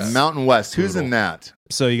 Yeah. Mountain West. Who's in that?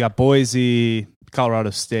 So you got Boise,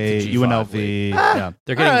 Colorado State, UNLV. Yeah.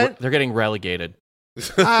 They're getting relegated.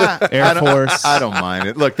 Air Force. I don't mind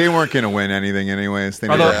it. Look, they weren't going to win anything anyways. They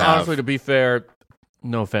Although, never have. honestly, to be fair,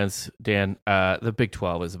 no offense, Dan, the Big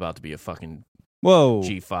 12 is about to be a fucking Whoa.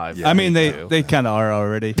 G5. Yeah, I mean, me too. they kind of are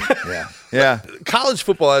already. Yeah. College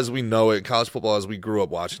football as we know it, college football as we grew up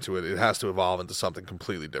watching it has to evolve into something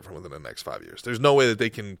completely different within the next 5 years. There's no way that they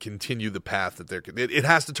can continue the path that they're... It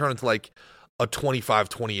has to turn into like a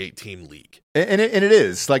 25-28 team league. And it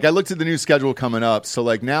is. Like, I looked at the new schedule coming up. So,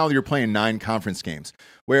 like, now you're playing 9 conference games,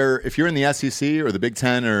 where if you're in the SEC or the Big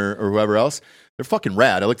Ten or whoever else, they're fucking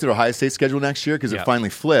rad. I looked at Ohio State's schedule next year because it finally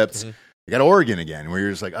flipped. Mm-hmm. You got Oregon again, where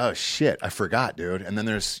you're just like, oh, shit, I forgot, dude. And then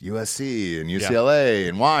there's USC and UCLA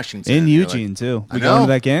and Washington. In Eugene, too. I We know. going to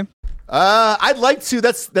that game? I'd like to.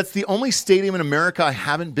 That's the only stadium in America I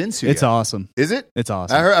haven't been to It's yet. awesome. Is it? It's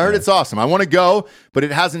awesome. I heard it's awesome. I want to go, but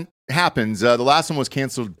it hasn't happened. The last one was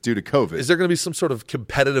canceled due to COVID. Is there going to be some sort of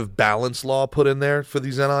competitive balance law put in there for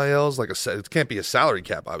these NILs? Like it can't be a salary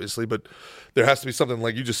cap, obviously, but there has to be something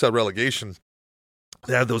like you just said, relegation.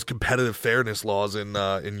 They have those competitive fairness laws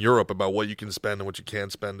in Europe about what you can spend and what you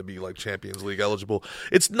can't spend to be like Champions League eligible.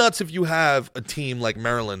 It's nuts if you have a team like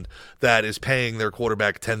Maryland that is paying their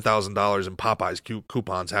quarterback $10,000 in Popeyes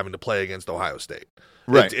coupons having to play against Ohio State.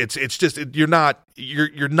 Right. It's just you're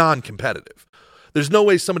non-competitive. There's no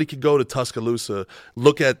way somebody could go to Tuscaloosa,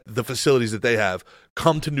 look at the facilities that they have,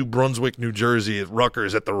 come to New Brunswick, New Jersey, at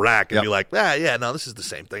Rutgers, at the Rack, and be like, no, this is the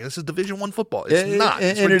same thing. This is Division I football. It's not.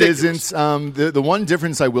 It's and ridiculous. it isn't. The one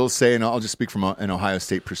difference I will say, and I'll just speak from an Ohio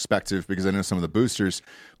State perspective because I know some of the boosters,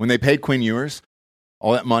 when they paid Quinn Ewers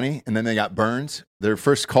all that money and then they got burned, their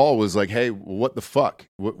first call was like, hey, what the fuck?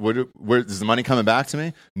 Where is the money coming back to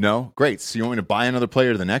me? No? Great. So you want me to buy another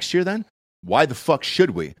player the next year then? Why the fuck should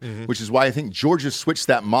we? Mm-hmm. Which is why I think Georgia switched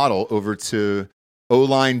that model over to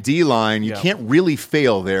O-line, D-line. You can't really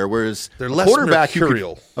fail there, whereas they're less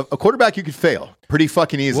mercurial. A quarterback you could fail pretty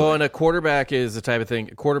fucking easily. Well, and a quarterback is the type of thing.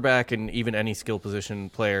 A quarterback and even any skill position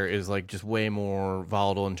player is like just way more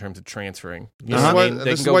volatile in terms of transferring. You know what I mean?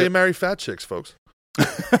 This is why you marry fat chicks, folks.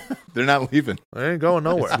 They're not leaving. They ain't going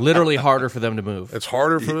nowhere. It's literally harder for them to move. It's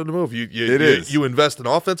harder for them to move. You invest in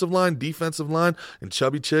offensive line, defensive line, and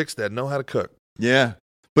chubby chicks that know how to cook. Yeah.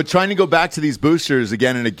 But trying to go back to these boosters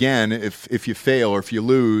again and again, if you fail or if you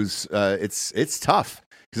lose, it's tough.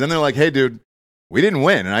 Because then they're like, hey, dude, we didn't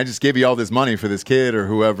win, and I just gave you all this money for this kid or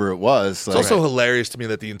whoever it was. It's also hilarious to me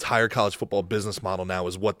that the entire college football business model now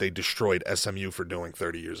is what they destroyed SMU for doing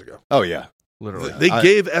 30 years ago. oh yeah, Literally. They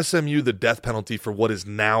gave SMU the death penalty for what is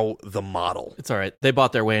now the model. It's all right. They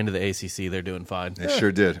bought their way into the ACC. They're doing fine. they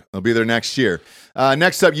sure did. They'll be there next year.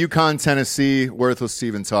 Next up, UConn, Tennessee. Worthless to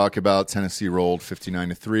even talk about. Tennessee rolled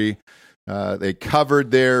 59-3. They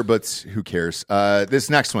covered there, but who cares? This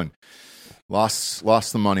next one, lost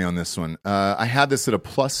the money on this one. I had this at a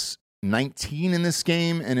plus 19 in this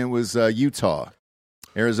game, and it was Utah,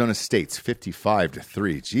 Arizona State's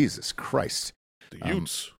 55-3. Jesus Christ. The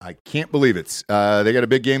Utes. I can't believe it. They got a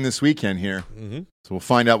big game this weekend here. Mm-hmm. So we'll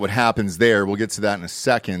find out what happens there. We'll get to that in a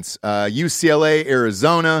second. UCLA,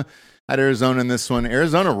 Arizona. Had Arizona in this one.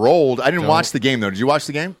 Arizona rolled. I didn't watch the game, though. Did you watch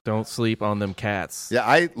the game? Don't sleep on them cats.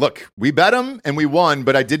 Yeah, look, we bet them and we won,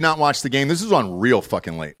 but I did not watch the game. This was on real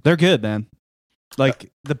fucking late. They're good, man.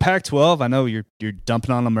 Like the Pac-12, I know you're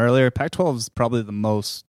dumping on them earlier. Pac-12 is probably the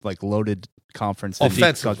most like loaded conference.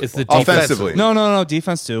 Offensively. It's the Offensively. No,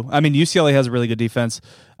 defense too. I mean, UCLA has a really good defense.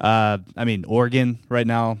 I mean, Oregon right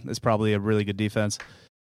now is probably a really good defense.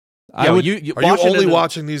 Are you only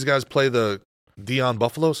watching these guys play the Dion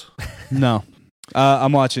Buffaloes? No.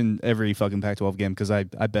 I'm watching every fucking Pac-12 game because I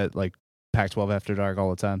bet like Pac-12 after dark all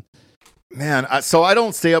the time. Man, so I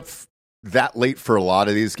don't stay up that late for a lot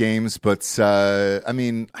of these games, but I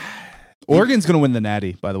mean, Oregon's going to win the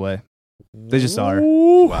Natty, by the way. They just are.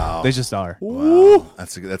 wow. They just are. Wow.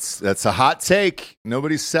 That's a hot take.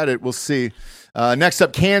 Nobody said it. We'll see. Next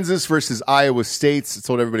up, Kansas versus Iowa State. I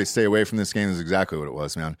told everybody to stay away from this game. This is exactly what it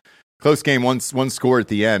was, man. Close game, one score at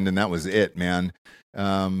the end, and that was it, man.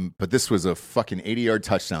 But this was a fucking 80-yard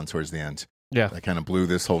touchdown towards the end. Yeah. That kind of blew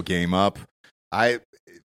this whole game up. I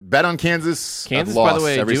bet on Kansas. Kansas, I've lost by the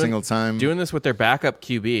way, every single time. doing this with their backup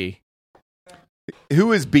QB.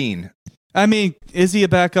 Who is Bean? I mean, is he a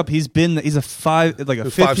backup? He's a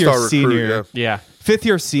fifth-year senior. Yeah.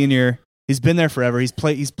 Fifth-year senior. He's been there forever. He's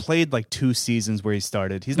played like 2 seasons where he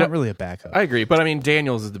started. He's not really a backup. I agree, but I mean,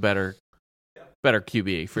 Daniels is the better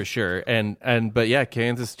QB for sure. But yeah,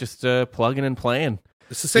 Kansas just plugging and playing.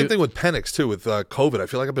 It's the same thing with Penix, too, with COVID. I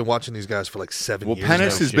feel like I've been watching these guys for like 7 years. Well,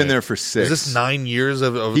 Penix has been there for 6. Is this 9 years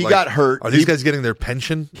of he got hurt. Are these guys getting their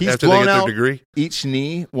pension he's after they blown get their out degree? Each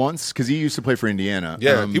knee once because he used to play for Indiana.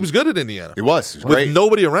 Yeah, he was good at Indiana. He was with great.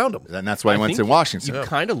 nobody around him. And that's why he went to think Washington. You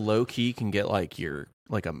kind of low key can get like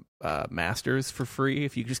a master's for free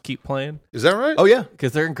if you just keep playing. Is that right? Oh, yeah.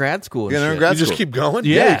 Because they're in grad school. And Yeah, they're in shit. grad You just school. keep going?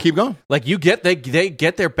 Yeah, you keep going. Like they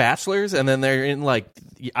get their bachelor's and then they're in like,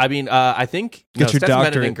 I mean, I think Get your Stetson Bennett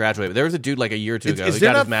doctorate. didn't graduate, but there was a dude like a year or two ago. Is He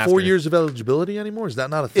there got his not master's. 4 years of eligibility anymore? Is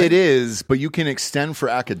that not a thing? It is, but you can extend for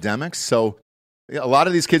academics. So a lot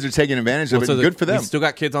of these kids are taking advantage of it. So And good for them. We still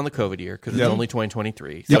got kids on the COVID year because it's Yep. only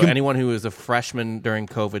 2023. You So can- anyone who is a freshman during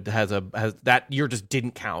COVID has that year just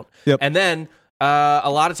didn't count. Yep. And then a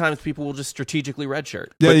lot of times people will just strategically redshirt.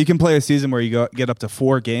 Yeah, you can play a season where you get up to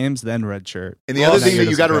 4 games, then redshirt. And the other that thing year that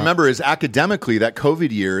you got to doesn't count. remember is academically, that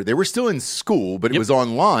COVID year, they were still in school, but it Yep. was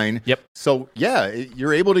online. Yep. So, yeah,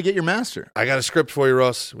 you're able to get your master. I got a script for you,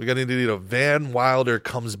 Russ. We got to need a Van Wilder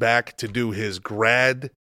comes back to do his grad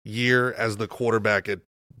year as the quarterback at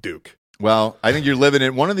Duke. Well, I think you're living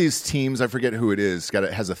it. One of these teams, I forget who it is,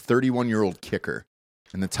 has a 31-year-old kicker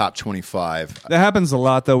in the top 25. That happens a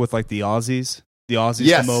lot though with like the Aussies. The Aussies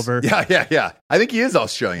Yes. come over. Yeah. I think he is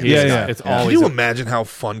Australian. Yeah, this yeah. guy. It's Can always you imagine how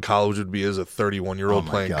fun college would be as a 31-year-old Oh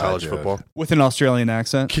my playing God, college dude. football? With an Australian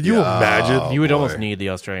accent. Can you Yeah. imagine? you would boy. almost need the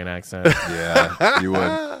Australian accent. Yeah, you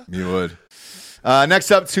would. You would.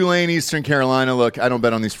 Next up, Tulane, Eastern Carolina. Look, I don't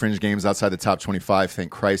bet on these fringe games outside the top 25.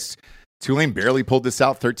 Thank Christ. Tulane barely pulled this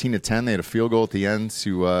out, 13-10. They had a field goal at the end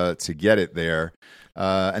to get it there.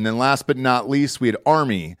 And then last but not least, we had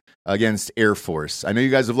Army against Air Force. I know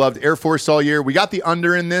you guys have loved Air Force all year. We got the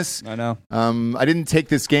under in this. I know. I didn't take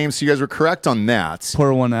this game, so you guys were correct on that.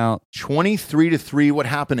 Pour one out. 23-3. What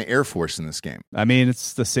happened to Air Force in this game? I mean,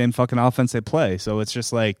 it's the same fucking offense they play. So it's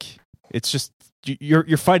just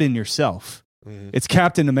you're fighting yourself. It's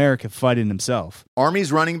Captain America fighting himself.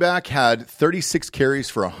 Army's running back had 36 carries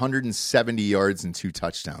for 170 yards and 2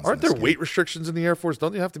 touchdowns. Aren't in this there game. weight restrictions in the Air Force?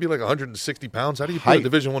 Don't you have to be like 160 pounds? How do you put a Height.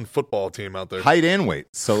 Division I football team out there? Height and weight.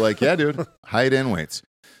 So, like, yeah, dude, height and weights.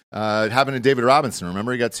 It happened to David Robinson.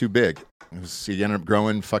 Remember, he got too big. He ended up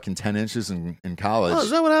growing fucking 10 inches in college. Oh,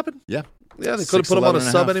 is that what happened? Yeah. Yeah, they couldn't put him on a 6'11"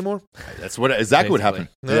 and sub half. anymore. That's exactly what happened.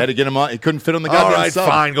 Yeah. They had to get him on. He couldn't fit on the goddamn All right, sub.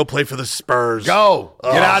 fine. Go play for the Spurs. Go.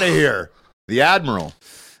 Get Ugh. out of here. The Admiral.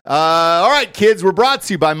 All right, kids, we're brought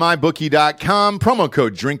to you by MyBookie.com. Promo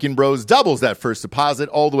code Drinking Bros doubles that first deposit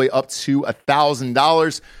all the way up to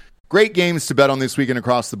 $1,000. Great games to bet on this weekend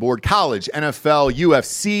across the board. College, NFL,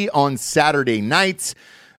 UFC on Saturday nights.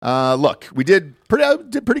 Look, we did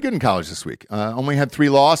pretty good in college this week. Only had 3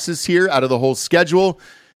 losses here out of the whole schedule.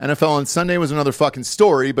 NFL on Sunday was another fucking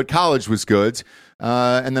story, but college was good.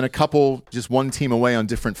 And then a couple, just one team away on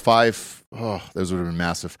different 5. Oh, those would have been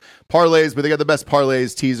massive parlays, but they got the best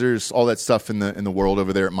parlays, teasers, all that stuff in the world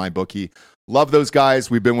over there at MyBookie. Love those guys.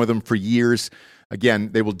 We've been with them for years. Again,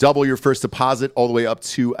 they will double your first deposit all the way up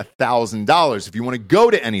to $1,000 if you want to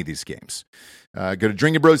go to any of these games. Go to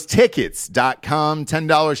drinkingbrostickets.com,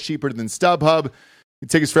 $10 cheaper than StubHub. Get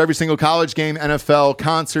tickets for every single college game, NFL,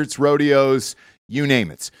 concerts, rodeos, you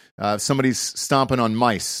name it. If somebody's stomping on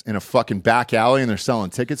mice in a fucking back alley and they're selling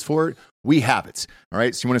tickets for it, we have it. All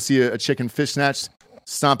right, so you want to see a chicken fish snatch,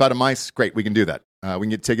 stomp out a mice? Great, we can do that. We can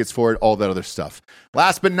get tickets for it, all that other stuff.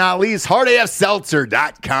 Last but not least,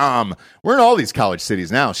 hardafseltzer.com. We're in all these college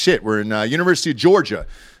cities now. Shit, we're in University of Georgia.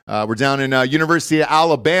 We're down in University of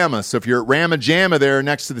Alabama. So if you're at Rama Jamma there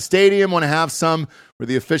next to the stadium, want to have some, we're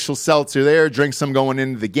the official seltzer there, drink some going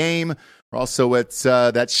into the game. We're also at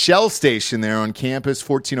that Shell station there on campus,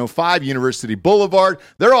 1405 University Boulevard.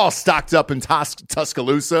 They're all stocked up in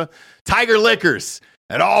Tuscaloosa. Tiger Liquors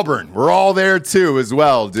at Auburn. We're all there too as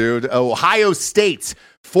well, dude. Ohio State,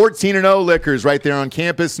 14-0 Liquors right there on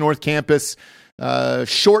campus, North Campus.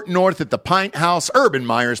 Short north at the Pint House, Urban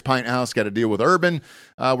Myers Pint House. Got to deal with Urban.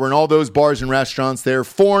 We're in all those bars and restaurants there.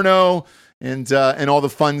 Forno and all the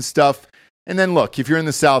fun stuff. And then look, if you're in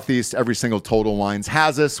the Southeast, every single Total Wines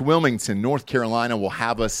has us. Wilmington, North Carolina will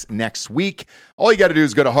have us next week. All you got to do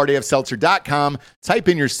is go to hardafseltzer.com, type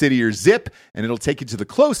in your city or zip, and it'll take you to the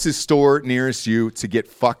closest store nearest you to get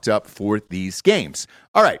fucked up for these games.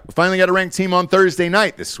 All right, we finally got a ranked team on Thursday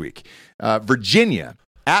night this week. Virginia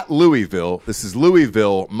at Louisville. This is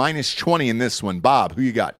Louisville minus 20 in this one. Bob, who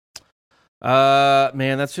you got?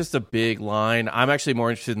 Man, that's just a big line. I'm actually more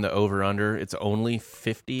interested in the over-under. It's only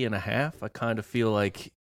 50.5. I kind of feel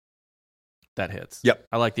like that hits. Yep.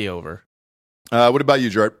 I like the over. What about you,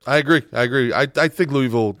 Gerard? I agree. I think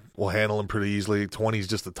Louisville will handle him pretty easily. 20 is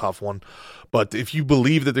just a tough one. But if you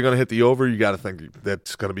believe that they're going to hit the over, you got to think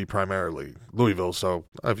that's going to be primarily Louisville. So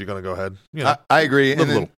if you're going to go ahead. You know, I agree.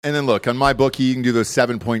 And then look, on MyBookie, you can do those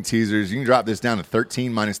 7-point teasers. You can drop this down to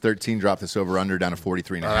 13, minus 13. Drop this over-under down to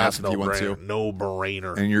 43.5 if you want to.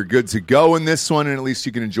 No-brainer. And you're good to go in this one, and at least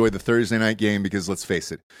you can enjoy the Thursday night game because, let's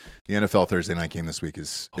face it, the NFL Thursday night game this week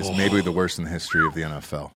is maybe the worst in the history of the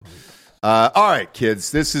NFL. All right,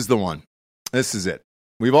 kids, this is the one. This is it.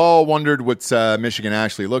 We've all wondered what Michigan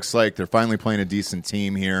actually looks like. They're finally playing a decent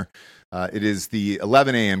team here. It is the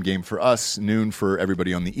 11 a.m. game for us, noon for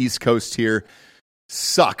everybody on the East Coast here.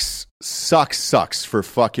 Sucks for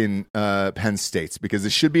fucking Penn State because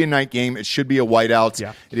it should be a night game. It should be a whiteout.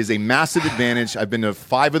 Yeah. It is a massive advantage. I've been to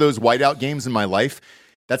 5 of those whiteout games in my life.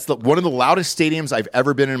 That's one of the loudest stadiums I've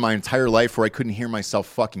ever been in my entire life where I couldn't hear myself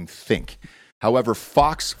fucking think. However,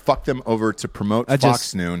 Fox fucked them over to promote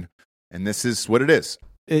Fox Noon, and this is what it is.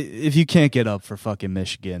 If you can't get up for fucking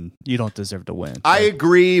Michigan, you don't deserve to win. I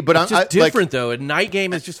agree, but it's just different, though. A night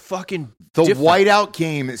game is just fucking different. The whiteout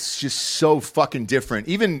game is just so fucking different.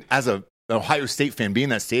 Even as an Ohio State fan, being in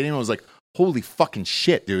that stadium, I was like, holy fucking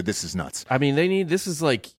shit, dude, this is nuts. I mean, this is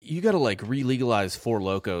like, you got to like re-legalize Four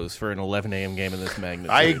Locos for an 11 a.m. game in this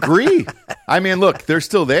magnitude. I agree. I mean, look, they're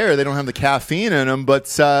still there. They don't have the caffeine in them, but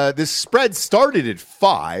this spread started at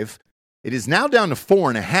 5. It is now down to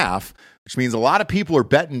 4.5, which means a lot of people are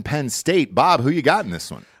betting Penn State. Bob, who you got in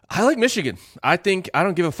this one? I like Michigan. I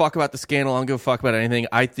don't give a fuck about the scandal. I don't give a fuck about anything.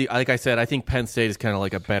 Like I said, I think Penn State is kind of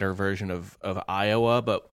like a better version of Iowa,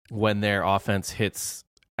 but when their offense hits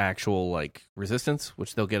actual like resistance,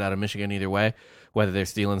 which they'll get out of Michigan either way, whether they're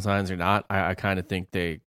stealing signs or not, I kind of think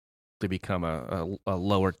they become a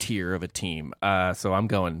lower tier of a team. So I'm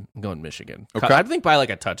going Michigan. Okay. I think by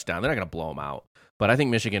like a touchdown. They're not going to blow them out, but I think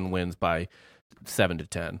Michigan wins by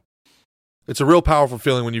 7-10. It's a real powerful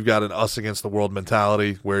feeling when you've got an us against the world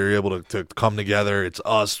mentality where you're able to come together. It's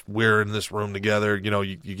us. We're in this room together. You know,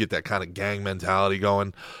 you get that kind of gang mentality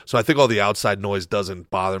going. So I think all the outside noise doesn't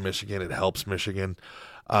bother Michigan. It helps Michigan.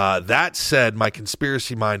 That said, my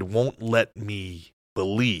conspiracy mind won't let me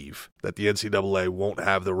believe that the NCAA won't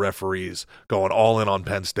have the referees going all in on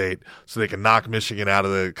Penn State so they can knock Michigan out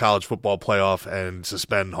of the college football playoff and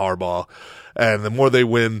suspend Harbaugh. And the more they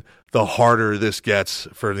win, the harder this gets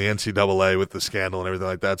for the NCAA with the scandal and everything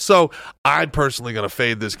like that. So I'm personally going to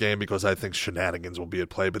fade this game because I think shenanigans will be at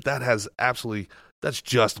play. But that's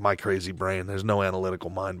just my crazy brain. There's no analytical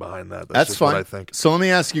mind behind that. That's just fine. what I think. So let me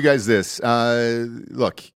ask you guys this.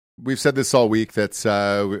 Look, we've said this all week. That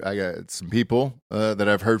I got some people that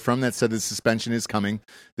I've heard from that said the suspension is coming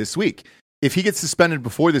this week. If he gets suspended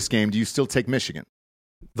before this game, do you still take Michigan?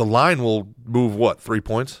 The line will move, 3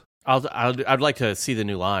 points? I'd like to see the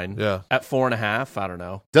new line. Yeah. At 4.5, I don't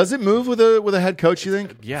know. Does it move with a head coach, you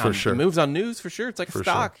think? Yeah, For sure. It moves on news for sure. It's like a For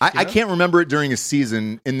stock. I you know? can't remember it during a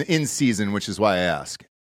season, in season, which is why I ask.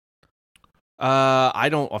 I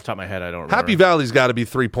don't, off the top of my head, I don't remember. Happy Valley's got to be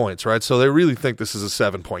 3 points, right? So they really think this is a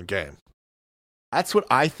 7-point game. That's what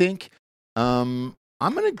I think. I'm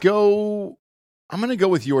gonna go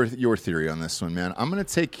with your theory on this one, man. I'm gonna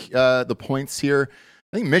take the points here.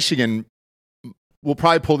 I think Michigan will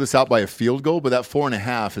probably pull this out by a field goal, but that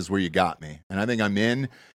 4.5 is where you got me, and I think I'm in.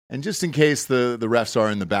 And just in case the refs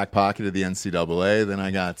are in the back pocket of the NCAA, then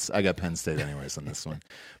I got Penn State anyways on this one.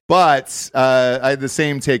 But I had the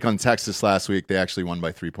same take on Texas last week. They actually won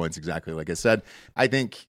by 3 points, exactly like I said. I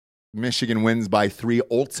think Michigan wins by 3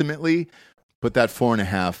 ultimately, but that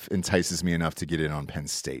 4.5 entices me enough to get in on Penn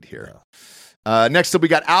State here. Next up, we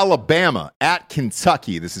got Alabama at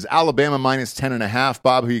Kentucky. This is Alabama minus 10.5.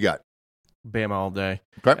 Bob, who you got? Bama all day.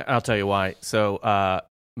 Okay. I'll tell you why. So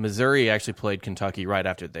Missouri actually played Kentucky right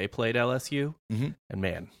after they played LSU. Mm-hmm. And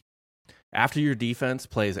man, after your defense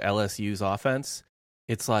plays LSU's offense,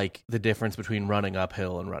 it's like the difference between running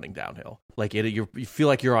uphill and running downhill. Like you feel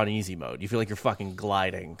like you're on easy mode. You feel like you're fucking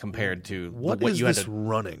gliding compared to What is you this had to.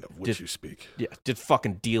 running of which did- you speak? Yeah, just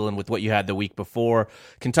fucking dealing with what you had the week before.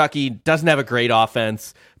 Kentucky doesn't have a great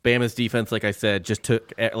offense. Bama's defense, like I said, just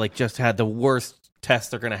had the worst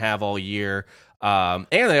test they're going to have all year. And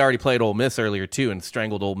they already played Ole Miss earlier too and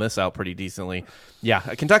strangled Ole Miss out pretty decently. Yeah,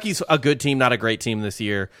 Kentucky's a good team, not a great team this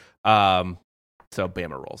year. So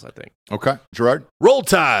Bama rolls, I think. Okay. Gerard? Roll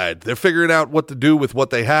Tide. They're figuring out what to do with what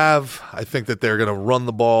they have. I think that they're going to run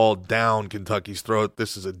the ball down Kentucky's throat.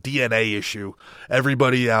 This is a DNA issue.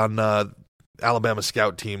 Everybody on Alabama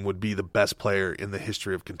scout team would be the best player in the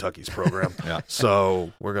history of Kentucky's program.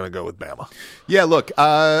 So we're going to go with Bama. Yeah, look,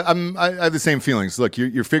 I have the same feelings. Look,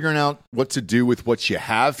 you're figuring out what to do with what you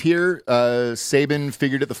have here. Saban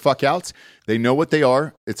figured it the fuck out. They know what they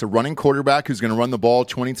are. It's a running quarterback who's going to run the ball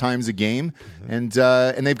 20 times a game, and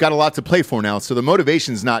they've got a lot to play for now. So the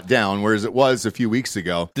motivation's not down, whereas it was a few weeks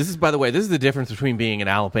ago. This is, by the way, the difference between being an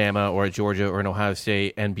Alabama or a Georgia or an Ohio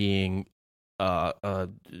State and being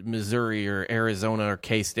Missouri or Arizona or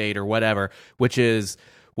K-State or whatever, which is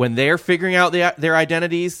when they're figuring out their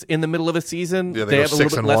identities in the middle of a season, Yeah, they have a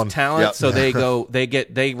little bit less 6-1. talent, Yep. so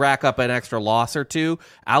they rack up an extra loss or two.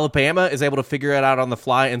 Alabama is able to figure it out on the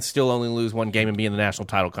fly and still only lose one game and be in the national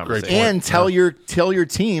title conversation. And tell your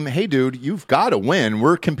team, hey, dude, you've got to win.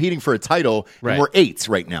 We're competing for a title, Right. and we're 8th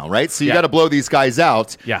right now, right? So you Yeah. got to blow these guys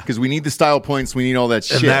out, Yeah. because we need the style points, we need all that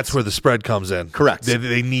shit. And that's where the spread comes in. Correct.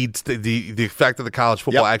 They need the fact that the college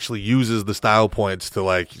football Yep. actually uses the style points to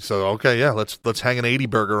let's hang an 80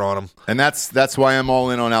 burger on them. And that's why I'm all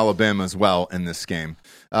in on Alabama as well in this game.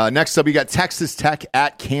 Next up, we got Texas Tech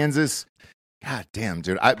at Kansas. God damn,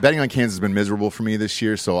 dude. Betting on Kansas has been miserable for me this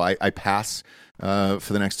year, so I pass for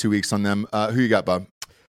the next 2 weeks on them. Who you got, Bob?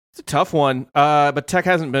 It's a tough one, but Tech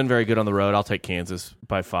hasn't been very good on the road. I'll take Kansas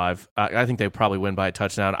by 5. I think they probably win by a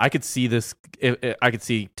touchdown. I could see this. I could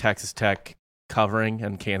see Texas Tech covering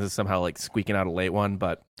and Kansas somehow like squeaking out a late one,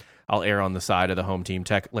 but I'll err on the side of the home team.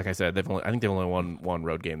 Tech, like I said, I think they've only won one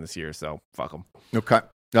road game this year, so fuck them. Okay.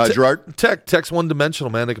 Gerard? Tech's one-dimensional,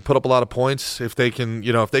 man. They can put up a lot of points if they can.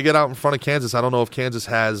 If they get out in front of Kansas. I don't know if Kansas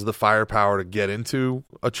has the firepower to get into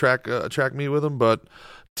a track meet with them, but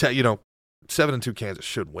 7-2 Kansas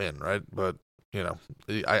should win, right? But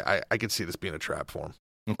I could see this being a trap for them.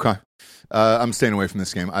 Okay. I'm staying away from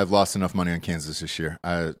this game. I've lost enough money on Kansas this year.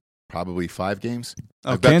 Probably 5 games.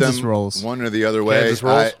 Oh, I bet Kansas them rolls. one or the other way. Kansas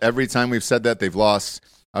rolls? Every time we've said that, they've lost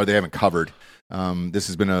or they haven't covered. This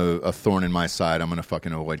has been a thorn in my side. I'm going to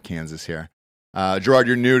fucking avoid Kansas here. Gerard,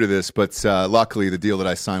 you're new to this, but luckily the deal that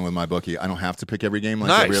I signed with my bookie, I don't have to pick every game like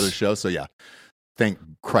every Nice. other show. So yeah, thank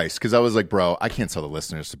Christ. Because I was like, bro, I can't tell the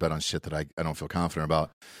listeners to bet on shit that I don't feel confident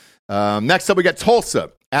about. Next up, we got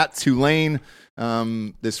Tulsa at Tulane.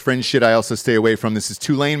 This fringe shit I also stay away from. This is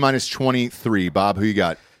Tulane minus 23. Bob, who you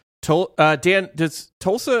got? Dan, does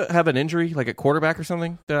Tulsa have an injury, like a quarterback or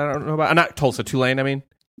something that I don't know about? Not Tulsa, Tulane, I mean.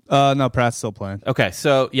 No, Pratt's still playing. Okay,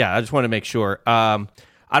 so yeah, I just want to make sure. I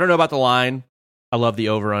don't know about the line. I love the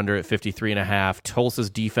over-under at 53.5.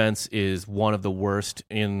 Tulsa's defense is one of the worst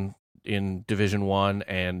in Division I,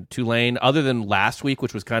 and Tulane, other than last week,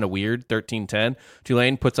 which was kind of weird, 13-10,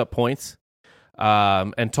 Tulane puts up points.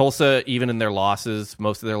 And Tulsa, even in their losses,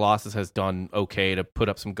 most of their losses has done okay to put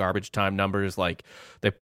up some garbage time numbers. Like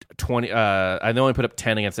 20. I only put up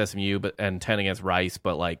 10 against SMU, and 10 against Rice,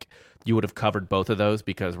 but like you would have covered both of those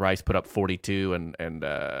because Rice put up 42 and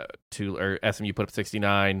SMU put up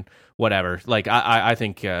 69. Whatever. Like I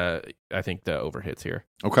think the over hits here.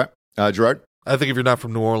 Okay, Gerard. I think if you're not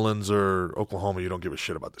from New Orleans or Oklahoma, you don't give a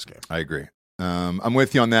shit about this game. I agree. I'm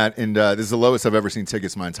with you on that. And this is the lowest I've ever seen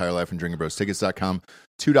tickets my entire life in Drinking Bros. Tickets.com,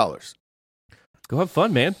 $2. Go have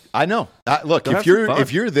fun, man. I know. Look, Go have if some fun.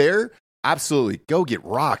 you're there, absolutely go get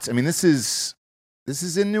rocked. I mean, this is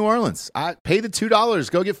in New Orleans. Pay the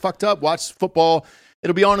 $2. Go get fucked up. Watch football.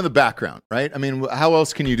 It'll be on in the background, right? I mean, how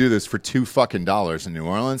else can you do this for $2 in New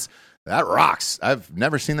Orleans? That rocks. I've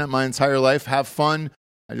never seen that my entire life. Have fun.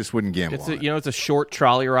 I just wouldn't gamble on it. It's a short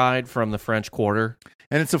trolley ride from the French Quarter.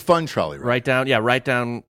 And it's a fun trolley ride. Right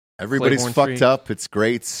down. Everybody's Claiborne fucked Street. up. It's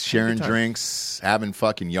great. Sharing time. drinks, having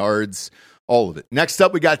fucking yards, all of it. Next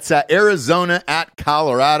up, we got Arizona at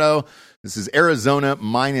Colorado. This is Arizona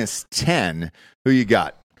 -10. Who you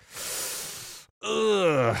got?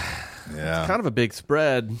 Ugh. Yeah. Kind of a big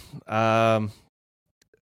spread. I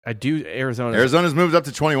do Arizona. Arizona's moved up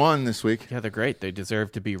to 21 this week. Yeah, they're great. They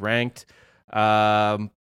deserve to be ranked. Yeah.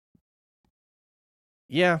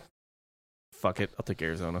 Fuck it. I'll take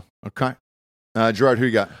Arizona. Okay. Gerard, who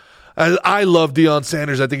you got? I love Deion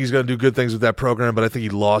Sanders. I think he's going to do good things with that program, but I think he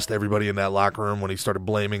lost everybody in that locker room when he started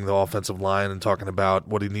blaming the offensive line and talking about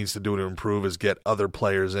what he needs to do to improve is get other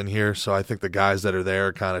players in here. So I think the guys that are there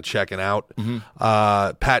are kind of checking out.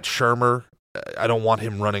 Pat Shurmur, I don't want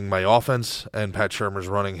him running my offense, and Pat Shurmur's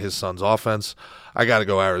running his son's offense. I got to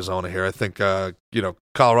go Arizona here. I think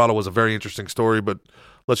Colorado was a very interesting story, but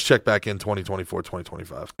let's check back in 2024,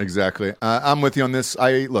 2025. Exactly. I'm with you on this.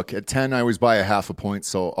 Look, at 10, I always buy a half a point,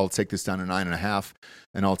 so I'll take this down to 9.5,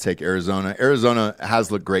 and I'll take Arizona. Arizona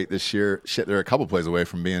has looked great this year. Shit, they're a couple plays away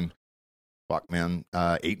from being,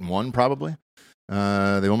 8-1 probably.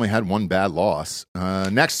 They only had one bad loss.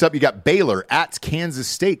 Next up, you got Baylor at Kansas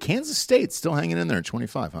State. Kansas State still hanging in there at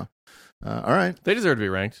 25, huh? All right. They deserve to be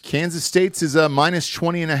ranked. Kansas State's is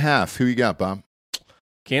 -20.5. Who you got, Bob?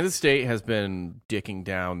 Kansas State has been dicking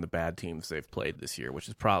down the bad teams they've played this year, which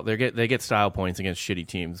is probably they get style points against shitty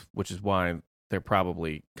teams, which is why they're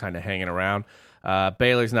probably kind of hanging around.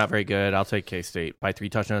 Baylor's not very good. I'll take K-State by 3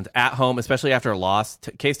 touchdowns at home, especially after a loss.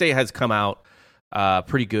 K-State has come out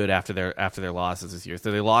pretty good after their losses this year.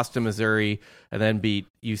 So they lost to Missouri and then beat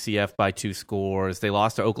UCF by 2 scores. They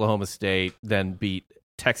lost to Oklahoma State, then beat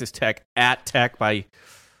Texas Tech at Tech by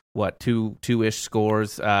two-ish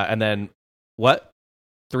scores, and then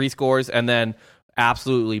 3 scores, and then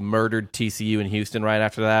absolutely murdered TCU in Houston right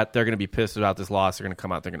after that. They're going to be pissed about this loss. They're going to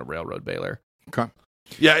come out. They're going to railroad Baylor. Okay.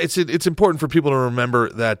 Yeah, it's important for people to remember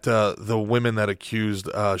that the women that accused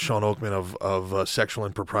Sean Oakman of sexual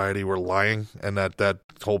impropriety were lying, and that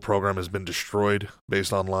whole program has been destroyed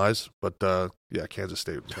based on lies. But Kansas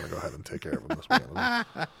State is going to go ahead and take care of them this weekend.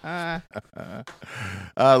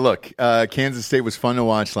 Look, Kansas State was fun to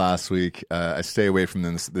watch last week. I stay away from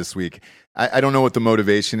them this week. I don't know what the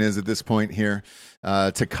motivation is at this point here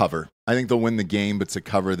to cover. I think they'll win the game, but to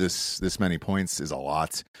cover this many points is a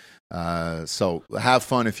lot. So have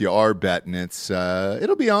fun if you are betting.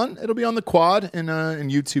 It'll be on the quad in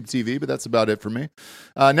YouTube TV, but that's about it for me.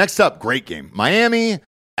 Next up, great game. Miami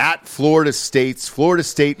at Florida State. Florida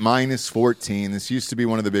State -14. This used to be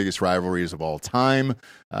one of the biggest rivalries of all time.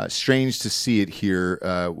 Strange to see it here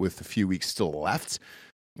with a few weeks still left.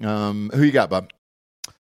 Who you got, Bob?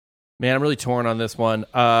 Man, I'm really torn on this one.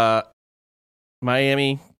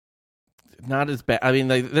 Miami, not as bad. I mean,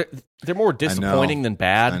 they're more disappointing than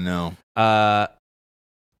bad. I know.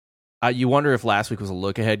 You wonder if last week was a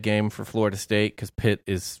look-ahead game for Florida State because Pitt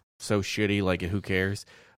is so shitty. Like, who cares?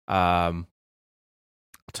 I'll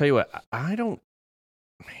tell you what. I'll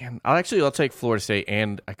take Florida State,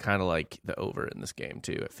 and I kind of like the over in this game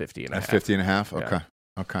too at 50.5. At 50.5? Yeah.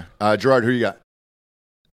 Okay. Gerard, who you got?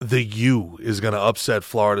 The U is going to upset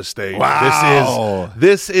Florida State. Wow.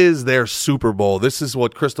 This is their Super Bowl. This is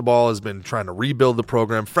what Cristobal has been trying to rebuild the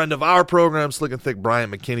program. Friend of our program, Slick and Thick,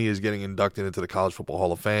 Bryant McKinney is getting inducted into the College Football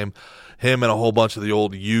Hall of Fame. Him and a whole bunch of the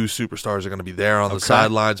old U superstars are going to be there on the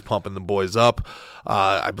sidelines, pumping the boys up.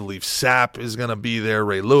 I believe Sapp is going to be there.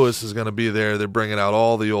 Ray Lewis is going to be there. They're bringing out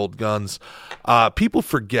all the old guns. People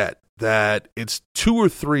forget that it's 2 or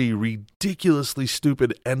 3 ridiculously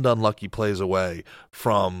stupid and unlucky plays away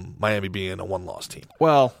from Miami being a one-loss team.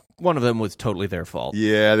 Well, one of them was totally their fault.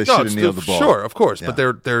 Yeah, they should have nailed the ball. Sure, of course, Yeah.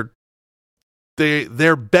 but they're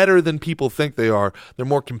they're better than people think they are. They're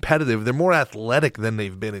more competitive. They're more athletic than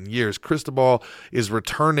they've been in years. Cristobal is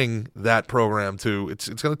returning that program to. It's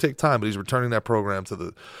going to take time, but he's returning that program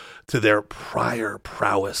to their prior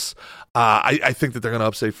prowess. I think that they're going to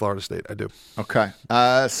upset Florida State. I do. Okay.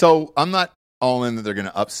 So I'm not all in that they're going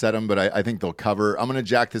to upset them, but I think they'll cover. I'm going to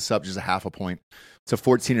jack this up just a half a point to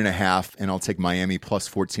 14.5, and I'll take Miami plus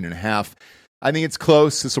 14.5. I think it's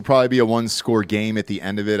close. This will probably be a one-score game at the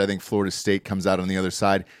end of it. I think Florida State comes out on the other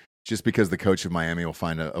side just because the coach of Miami will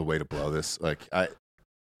find a way to blow this.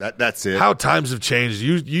 That's it. How times have changed.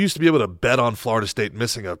 You used to be able to bet on Florida State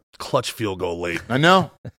missing a clutch field goal late. I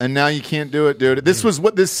know, and now you can't do it, dude. This was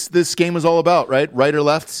what this game was all about, right? Right or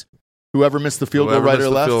left? Whoever missed the field goal, right or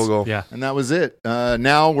left? Field goal. Yeah. And that was it.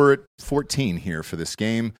 Now we're at 14 here for this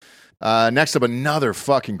game. Next up, another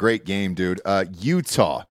fucking great game, dude.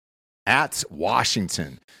 Utah at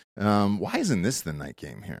Washington. Why isn't this the night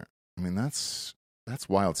game here? I mean, that's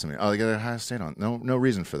wild to me. Oh, they got Ohio State on. No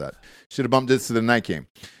reason for that. Should have bumped this to the night game.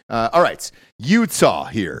 All right, Utah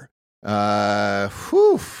here.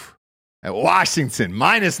 At Washington,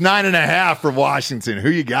 minus 9.5 for Washington.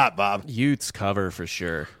 Who you got, Bob? Utes cover for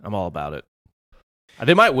sure. I'm all about it.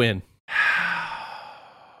 They might win.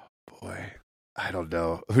 Boy, I don't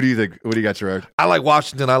know. Who do you think? What do you got, Gerard? I like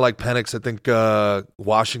Washington. I like Penix. I think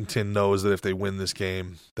Washington knows that if they win this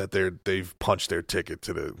game, that they've punched their ticket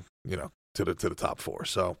to the top four.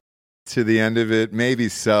 So to the end of it, maybe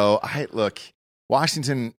so. Look,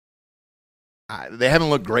 Washington. They haven't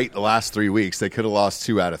looked great the last 3 weeks. They could have lost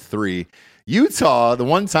 2 out of 3. Utah, the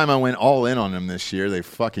one time I went all in on them this year, they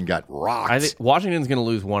fucking got rocked. I think Washington's going to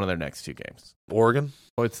lose one of their next 2 games. Oregon.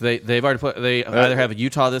 They've already put. They either have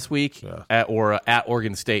Utah this week or at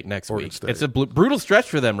Oregon State next week. State. It's a brutal stretch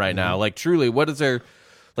for them right now. Like truly, what is their?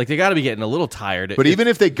 Like they got to be getting a little tired. But even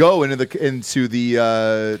if they go into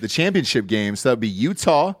the championship games, that would be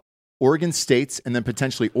Utah, Oregon State, and then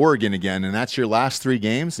potentially Oregon again, and that's your last 3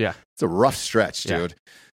 games. Yeah, it's a rough stretch, dude.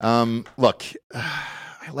 Look,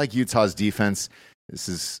 I like Utah's defense.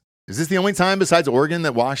 Is this the only time besides Oregon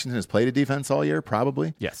that Washington has played a defense all year?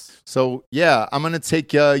 Probably. Yes. So, yeah, I'm going to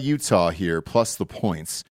take Utah here plus the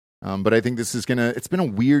points. But I think this is it's been a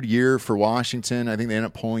weird year for Washington. I think they end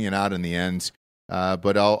up pulling it out in the end.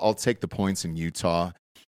 But I'll take the points in Utah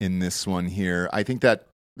in this one here. I think that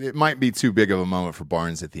it might be too big of a moment for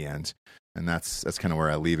Barnes at the end. And that's kind of where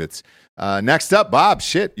I leave it. Next up, Bob,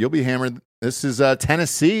 you'll be hammered. This is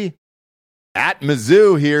Tennessee at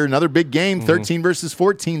Mizzou here. Another big game, 13 versus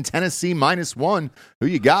 14. Tennessee -1. Who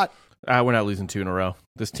you got? We're not losing 2 in a row.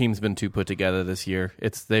 This team's been too put together this year.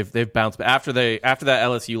 They've bounced back. After that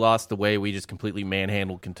LSU loss, the way we just completely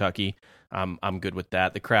manhandled Kentucky, I'm good with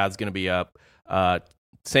that. The crowd's going to be up.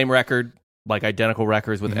 Same record, like identical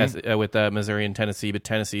records with Missouri and Tennessee, but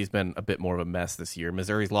Tennessee's been a bit more of a mess this year.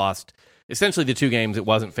 Missouri's lost essentially the 2 games it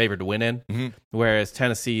wasn't favored to win in, whereas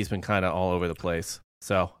Tennessee's been kind of all over the place.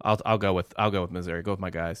 So I'll go with Missouri. Go with my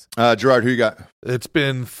guys. Gerard, who you got? It's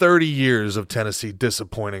been 30 years of Tennessee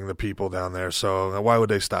disappointing the people down there. So why would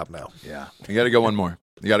they stop now? Yeah, you got to go one more.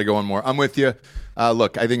 I'm with you.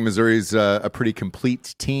 Look, I think Missouri's a pretty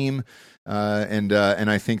complete team, and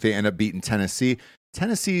I think they end up beating Tennessee.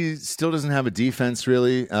 Tennessee still doesn't have a defense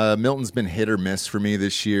really. Milton's been hit or miss for me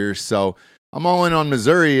this year, so I'm all in on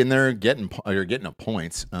Missouri, and they're getting a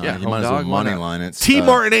point. You might as well money line it. T.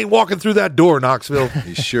 Martin ain't walking through that door, Knoxville.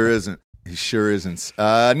 He sure isn't.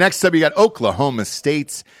 Next up, you got Oklahoma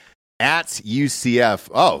State at UCF.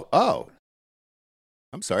 Oh.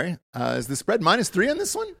 I'm sorry. Is the spread -3 on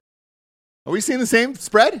this one? Are we seeing the same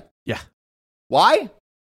spread? Yeah. Why?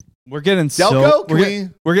 We're getting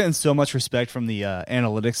Delco? we're getting so much respect from the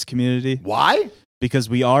analytics community. Why? Because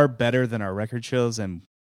we are better than our record shows, and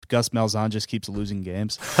Gus Malzahn just keeps losing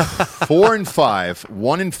games. 4-5,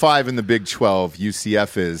 1-5 in the Big 12.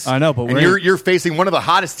 UCF is. I know, but you're facing one of the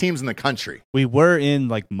hottest teams in the country. We were in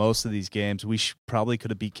like most of these games. We probably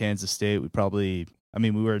could have beat Kansas State. We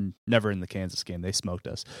were never in the Kansas game. They smoked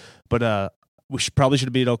us. But we probably should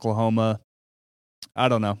have beat Oklahoma. I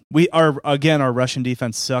don't know. Our Russian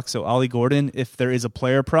defense sucks. So Ollie Gordon, if there is a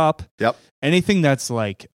player prop, anything that's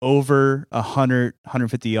like over 100,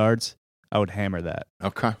 150 yards, I would hammer that.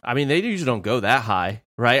 Okay. I mean, they usually don't go that high,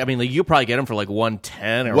 right? I mean, like, you'll probably get them for like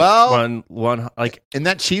 110 or one. Like in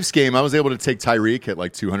that Chiefs game, I was able to take Tyreek at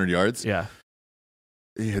like 200 yards. Yeah.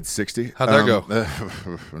 He had 60. How'd that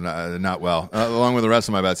go? Not well. Along with the rest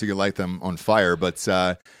of my bets, you could light them on fire. But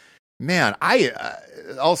Man,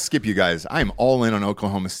 I'll skip you guys. I'm all in on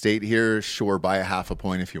Oklahoma State here. Sure, by a half a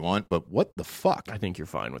point if you want, but what the fuck? I think you're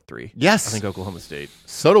fine with 3. Yes. I think Oklahoma State.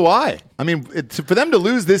 So do I. I mean, for them to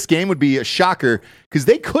lose this game would be a shocker because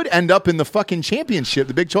they could end up in the fucking championship,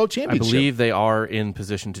 the Big 12 I championship. believe they are in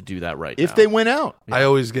position to do that right now. if they win out. I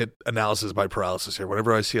always get analysis by paralysis here.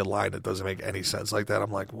 Whenever I see a line that doesn't make any sense like that,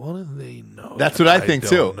 I'm like, what do they know? That's what I think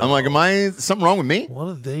too. don't know? I'm like, am I something wrong with me? What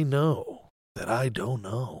do they know that I don't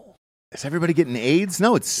know? Is everybody getting AIDS?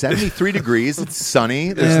 No, it's 73 degrees. It's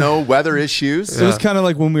sunny. There's no weather issues. It was kind of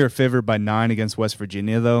like when we were favored by 9 against West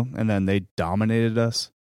Virginia, though, and then they dominated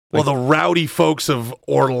us. Well, the rowdy folks of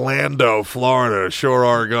Orlando, Florida, sure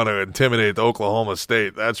are going to intimidate Oklahoma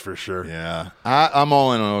State. That's for sure. Yeah. I'm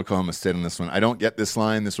all in on Oklahoma State on this one. I don't get this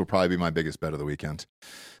line. This will probably be my biggest bet of the weekend.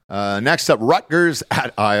 Next up, Rutgers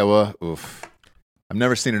at Iowa. Oof. I've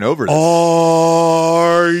never seen an over this.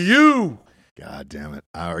 Are you? God damn it.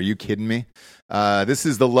 Are you kidding me? This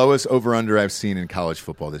is the lowest over-under I've seen in college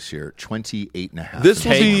football this year, 28.5. This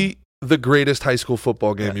will be the greatest high school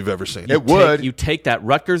football game you've ever seen. It would. You take that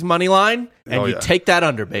Rutgers money line and you take that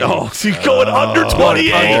under, baby. Oh, so you're going under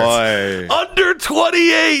 28. boy. Under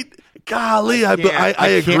 28. Golly, I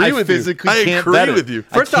agree with you. I agree with you.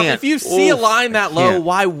 First off, if you see a line that low,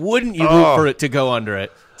 why wouldn't you root for it to go under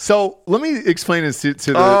it? So let me explain this to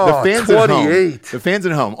the fans at home. 28. The fans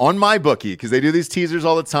at home on my bookie, because they do these teasers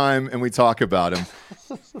all the time and we talk about them.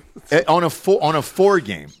 on a 4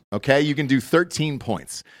 game, okay, you can do 13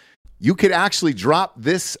 points. You could actually drop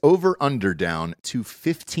this over under down to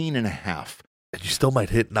 15.5. And you still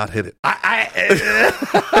might not hit it.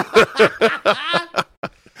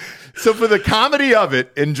 So for the comedy of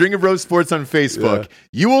it in Drink of Rose Sports on Facebook,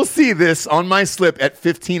 you will see this on my slip at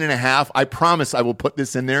 15.5. I promise I will put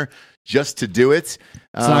this in there just to do it.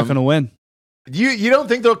 It's not going to win. You don't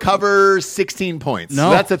think they'll cover 16 points? No. So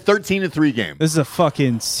that's a 13-3 game. This is a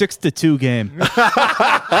fucking 6-2 game.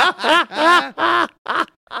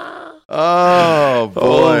 Oh boy!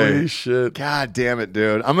 Holy shit! God damn it,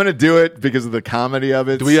 dude! I'm gonna do it because of the comedy of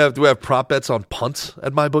it. Do we have prop bets on punts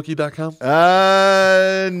at mybookie.com?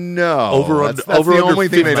 No. That's over the only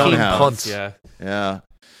thing they don't 15 have. punts. Yeah.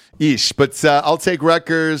 Eesh. But I'll take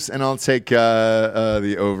Rutgers and I'll take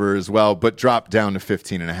the over as well, but drop down to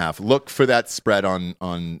 15.5. Look for that spread on.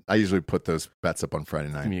 I usually put those bets up on Friday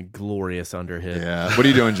night. I mean, glorious under hit. Yeah. What are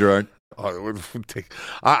you doing, Gerard?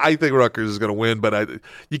 I think Rutgers is going to win, but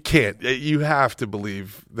you can't. You have to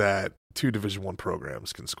believe that 2 Division I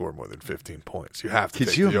programs can score more than 15 points. You have to.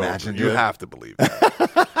 Could you imagine? You have to believe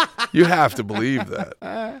that. You have to believe that.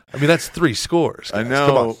 I mean, that's 3 scores. I guys. know.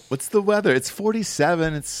 Come on. What's the weather? It's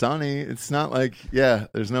 47. It's sunny. It's not like,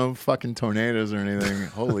 there's no fucking tornadoes or anything.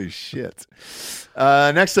 Holy shit.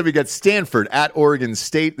 Next up, we got Stanford at Oregon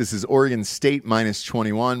State. This is Oregon State minus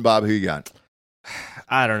 21. Bob, who you got?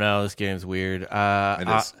 I don't know. This game's weird. It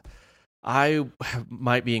is. I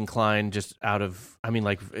might be inclined just out of,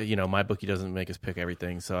 my bookie doesn't make us pick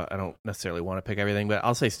everything, so I don't necessarily want to pick everything, but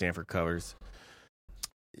I'll say Stanford covers.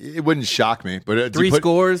 It wouldn't shock me. But 3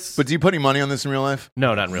 scores. But do you put any money on this in real life?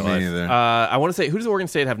 No, not in real Me life. neither. I want to say, who does Oregon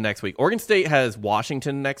State have next week? Oregon State has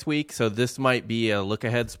Washington next week, so this might be a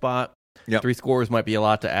look-ahead spot. Yep. 3 scores might be a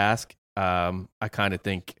lot to ask. I kind of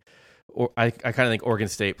think Oregon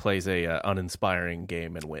State plays a uninspiring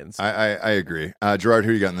game and wins. I agree. Gerard,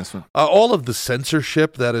 who you got in this one? All of the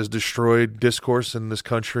censorship that has destroyed discourse in this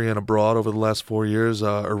country and abroad over the last 4 years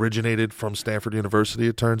originated from Stanford University,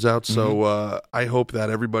 it turns out. So I hope that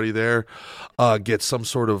everybody there gets some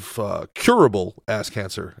sort of curable ass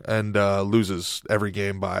cancer and loses every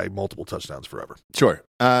game by multiple touchdowns forever. Sure.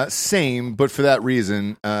 Same, but for that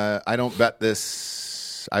reason, I don't bet this.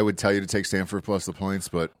 I would tell you to take Stanford plus the points,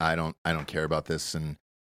 but I don't care about this, and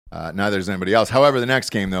neither does anybody else. However, the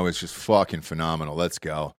next game, though, is just fucking phenomenal. Let's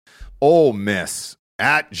go. Ole Miss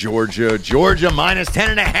at Georgia. Georgia minus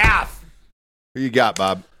 10.5. Who you got,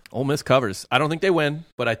 Bob? Ole Miss covers. I don't think they win,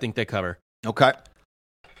 but I think they cover. Okay.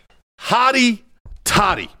 Hottie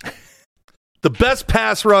toddy. The best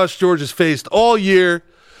pass rush Georgia's faced all year.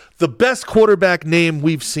 The best quarterback name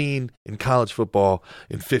we've seen in college football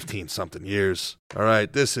in 15-something years. All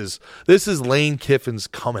right, this is Lane Kiffin's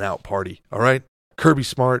coming out party. All right, Kirby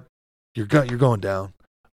Smart, you're going down.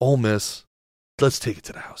 Ole Miss, let's take it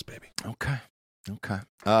to the house, baby. Okay.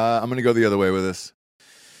 I'm going to go the other way with this.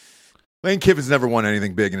 Lane Kiffin's never won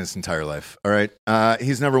anything big in his entire life, all right?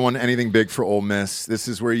 He's never won anything big for Ole Miss. This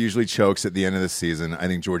is where he usually chokes at the end of the season. I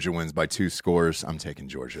think Georgia wins by 2 scores. I'm taking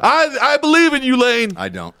Georgia. I believe in you, Lane. I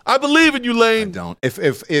don't. I believe in you, I Lane. don't.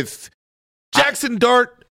 If Jackson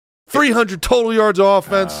Dart 300 total yards of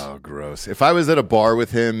offense. Oh, gross. If I was at a bar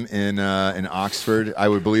with him in Oxford, I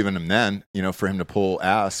would believe in him then, for him to pull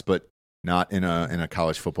ass, but not in a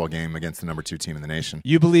college football game against the number 2 team in the nation.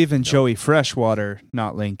 You believe in Joey Freshwater,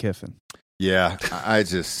 not Lane Kiffin. Yeah, I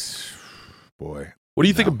just, boy. What do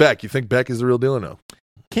you think of Beck? You think Beck is the real deal or no?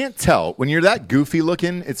 Can't tell. When you're that goofy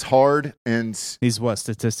looking, it's hard. And he's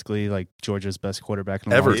statistically like Georgia's best quarterback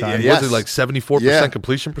in a ever. long time. Yes. Was it like 74%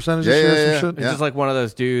 completion percentage this year? Or some shit? He's just like one of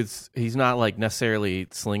those dudes. He's not like necessarily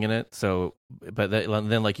slinging it. So, but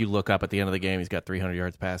then like you look up at the end of the game, he's got 300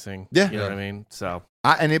 yards passing. Yeah. You know what I mean? So,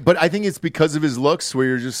 but I think it's because of his looks where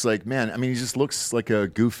you're just like, man, I mean, he just looks like a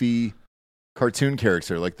goofy cartoon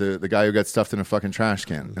character, like the guy who got stuffed in a fucking trash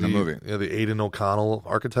can in a movie. Yeah, the Aiden O'Connell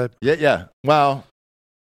archetype. Yeah. Well,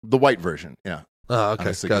 the white version, yeah. Oh,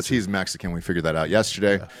 okay. Because he's Mexican. We figured that out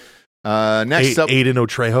yesterday. Next up, Aiden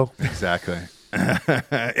O'Trejo. Exactly.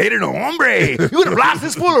 Aiden Hombre. You would have lost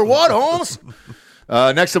this full or what, Holmes?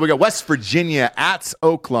 Next up, we got West Virginia at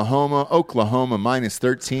Oklahoma. Oklahoma minus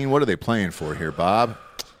 13. What are they playing for here, Bob?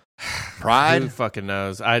 Pride? who fucking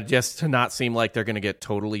knows? I just to not seem like they're going to get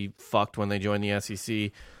totally fucked when they join the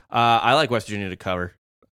SEC. I like West Virginia to cover.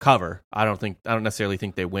 I don't necessarily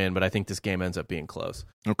think they win, but I think this game ends up being close.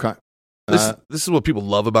 Okay. This is what people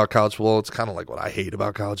love about college football. It's kind of like what I hate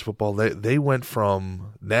about college football. They went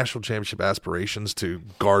from national championship aspirations to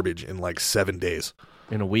garbage in like 7 days.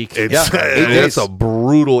 In a week. It's a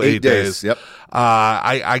brutal 8 days. Yep.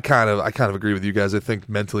 I kind of agree with you guys. I think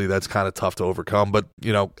mentally that's kind of tough to overcome, but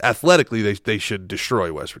athletically they should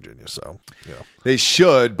destroy West Virginia. So They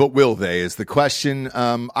should, but will they is the question.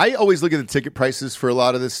 I always look at the ticket prices for a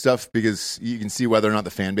lot of this stuff because you can see whether or not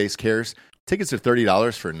the fan base cares. Tickets are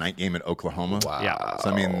 $30 for a night game at Oklahoma. Wow. Yeah. So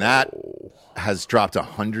I mean that has dropped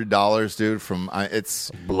 $100, dude. From it's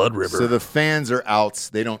Blood River. So the fans are out.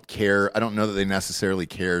 They don't care. I don't know that they necessarily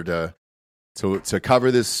care to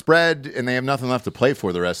cover this spread, and they have nothing left to play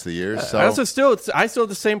for the rest of the year. So I still have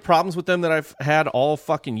the same problems with them that I've had all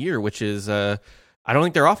fucking year, which is I don't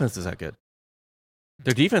think their offense is that good.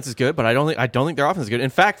 Their defense is good, but I don't think their offense is good. In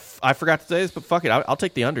fact, I forgot to say this, but fuck it, I'll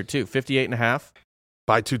take the under too, 58.5.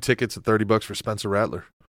 Buy 2 tickets at $30 for Spencer Rattler.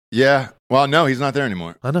 yeah. Well, no, he's not there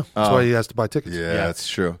anymore. I know. That's why he has to buy tickets. Yeah, that's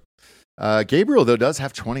true. Gabriel, though, does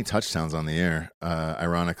have 20 touchdowns on the year,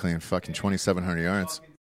 ironically, and fucking 2,700 yards.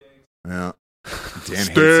 Yeah. Dan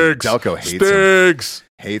Stiggs. Delco hates him. Stiggs.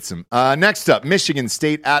 Hates him. Next up, Michigan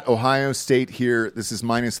State at Ohio State here. This is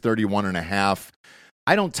minus 31.5.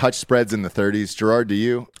 I don't touch spreads in the 30s. Gerard, do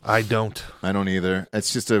you? I don't. I don't either.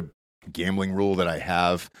 It's just a gambling rule that I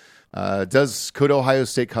have. Could Ohio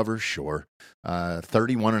State cover? Sure.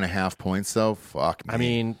 31.5 points, though. Fuck me. I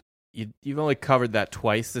mean, you've only covered that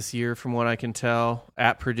twice this year, from what I can tell,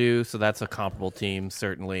 at Purdue. So that's a comparable team,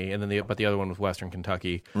 certainly. And then the other one was Western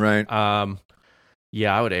Kentucky. Right.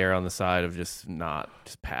 Yeah, I would err on the side of just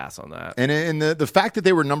pass on that. And the fact that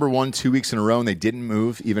they were number 1 2 weeks in a row and they didn't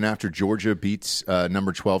move even after Georgia beats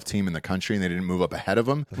number 12 team in the country and they didn't move up ahead of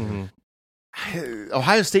them. Mm-hmm.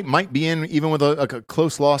 Ohio State might be in even with a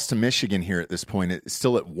close loss to Michigan here at this point. It's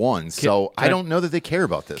still at 1. I don't know that they care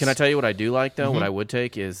about this. Can I tell you what I do like, though? Mm-hmm. What I would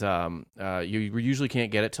take is you usually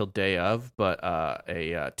can't get it till day of, but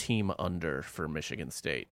a team under for Michigan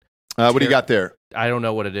State. What do you got there? I don't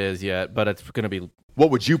know what it is yet, but it's going to be... What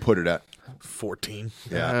would you put it at? 14.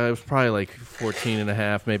 Yeah. it was probably like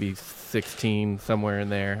 14.5, maybe 16, somewhere in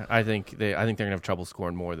there. I think they're going to have trouble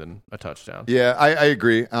scoring more than a touchdown. Yeah, I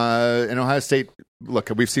agree. And Ohio State, look,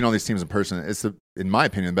 we've seen all these teams in person. It's, in my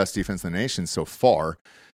opinion, the best defense in the nation so far.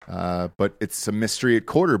 But it's a mystery at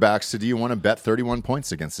quarterback. So do you want to bet 31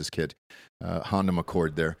 points against this kid? Honda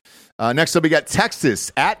McCord there. Next up, we got Texas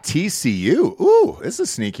at TCU. Ooh, this is a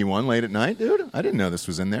sneaky one late at night, dude. I didn't know this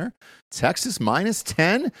was in there. Texas minus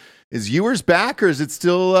 10. Is Ewers back or is it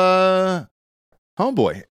still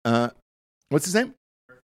homeboy? What's his name?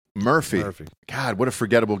 Murphy. God, what a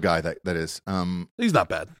forgettable guy that is. He's not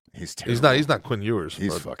bad. He's terrible. He's not Quinn Ewers.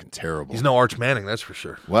 He's fucking terrible. He's no Arch Manning, that's for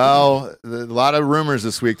sure. Well, a lot of rumors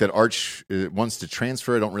this week that Arch wants to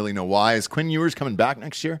transfer. I don't really know why. Is Quinn Ewers coming back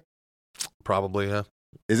next year? Probably, yeah.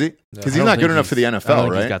 Is he? Because I he's don't not think good enough for the I don't NFL,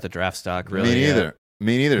 think right? He's got the draft stock, really. Me neither.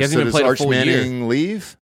 Me neither. He hasn't So even does played a Arch full year. Manning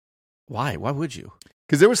leave? Why? Why would you?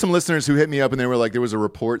 Because there were some listeners who hit me up and they were like, there was a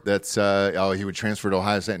report that he would transfer to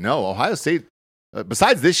Ohio State. No, Ohio State,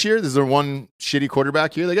 besides this year, this is their one shitty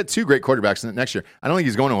quarterback year. They got 2 great quarterbacks next year. I don't think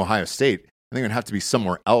he's going to Ohio State. I think it would have to be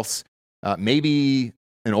somewhere else. Maybe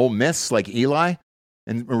an Ole Miss like Eli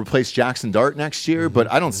and replace Jackson Dart next year.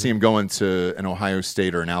 But I don't see him going to an Ohio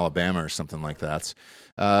State or an Alabama or something like that.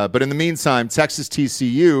 But in the meantime, Texas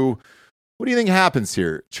TCU, What do you think happens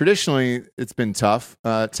here? Traditionally, it's been tough.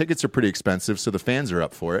 Tickets are pretty expensive, so the fans are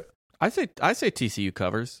up for it. I say TCU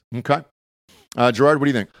covers. Okay. Gerard, what do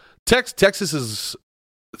you think? Texas is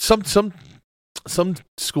some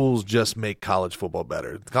schools just make college football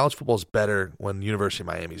better. College football is better when University of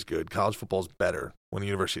Miami is good. College football is better when the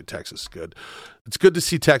University of Texas is good. It's good to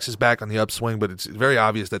see Texas back on the upswing, but it's very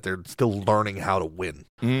obvious that they're still learning how to win.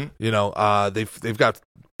 Mm-hmm. You know, they've got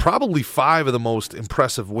probably 5 of the most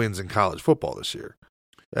impressive wins in college football this year,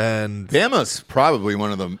 and Bama's probably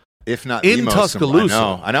one of them, if not in the most. Tuscaloosa. I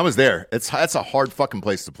know, and I was there. That's a hard fucking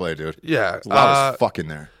place to play, dude. Yeah, It's loud as fucking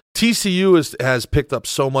there. TCU has picked up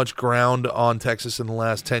so much ground on Texas in the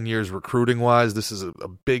last 10 years recruiting wise. This is a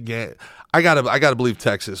big game. I gotta believe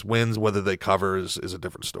Texas wins. Whether they cover is a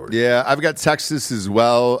different story. Yeah, I've got Texas as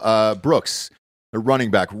well. Brooks, a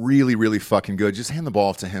running back, really, really fucking good. Just hand the ball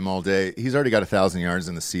off to him all day. He's already got 1,000 yards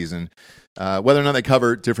in the season. Whether or not they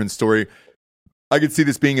cover, different story. I could see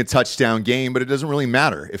this being a touchdown game, but it doesn't really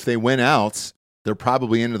matter. If they win out, they're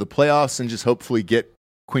probably into the playoffs and just hopefully get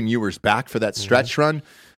Quinn Ewers back for that stretch run.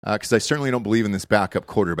 Because I certainly don't believe in this backup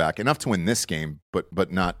quarterback. Enough to win this game,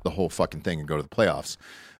 but not the whole fucking thing and go to the playoffs.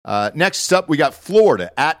 Next up, we got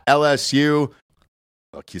Florida at LSU.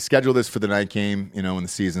 Look, you schedule this for the night game. You know, when the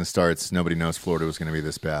season starts, nobody knows Florida was going to be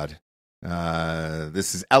this bad.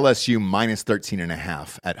 This is LSU minus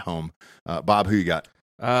 13.5 at home. Bob, who you got?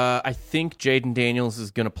 I think Jaden Daniels is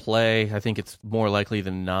going to play. I think it's more likely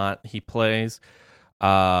than not he plays.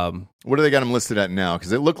 What do they got him listed at now?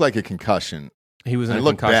 Because it looked like a concussion. He was in It a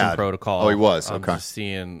looked concussion bad. protocol. Oh, he was? I'm Okay. just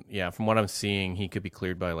seeing, from what I'm seeing, he could be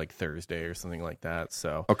cleared by like Thursday or something like that.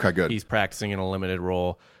 So Okay, good. he's practicing in a limited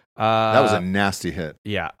role. That was a nasty hit.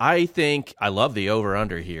 Yeah, I think I love the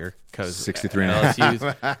over-under here because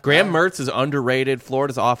 63.5. Graham Mertz is underrated.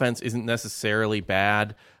 Florida's offense isn't necessarily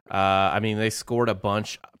bad. I mean, they scored a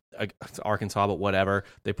bunch against Arkansas, but whatever.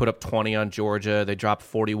 They put up 20 on Georgia. They dropped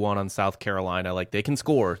 41 on South Carolina. Like, they can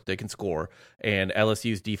score. They can score. And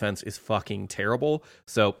LSU's defense is fucking terrible.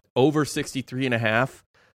 So over 63.5,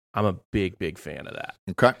 I'm a big, big fan of that.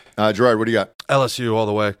 Okay. Gerard, what do you got? LSU all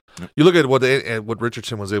the way. You look at what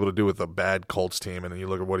Richardson was able to do with a bad Colts team, and then you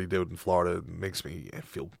look at what he did in Florida. It makes me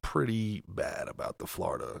feel pretty bad about the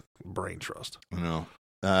Florida brain trust. No.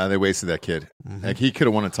 They wasted that kid. Mhm. Like, he could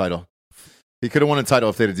have won a title. He could have won a title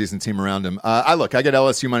if they had a decent team around him. I get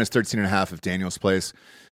LSU minus 13.5 if Daniels plays.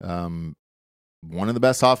 One of the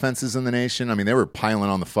best offenses in the nation. I mean, they were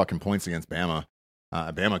piling on the fucking points against Bama.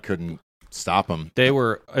 Bama couldn't stop them.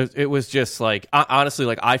 It was just like, honestly,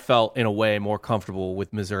 like I felt in a way more comfortable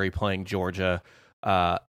with Missouri playing Georgia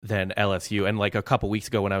than LSU. And like a couple weeks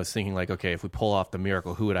ago when I was thinking like, okay, if we pull off the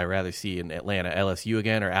miracle, who would I rather see in Atlanta, LSU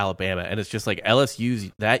again or Alabama? And it's just like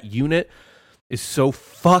LSU's, that unit is so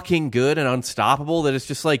fucking good and unstoppable that it's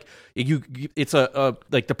just like it's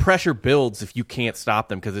like the pressure builds if you can't stop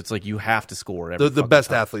them because it's like you have to score. The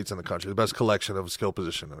best athletes in the country, the best collection of skill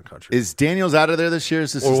position in the country. Is Daniels out of there this year?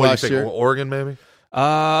 Is this or his what do you last think? year? Oregon, maybe?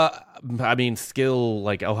 I mean, skill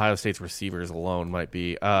like Ohio State's receivers alone might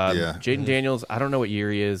be. Yeah. Jaden Daniels, I don't know what year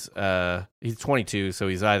he is. He's 22, so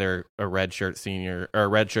he's either a redshirt senior or a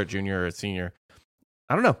redshirt junior or a senior.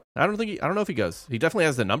 I don't know. I don't know if he goes. He definitely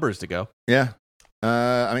has the numbers to go. Yeah.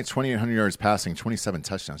 2,800 yards passing, 27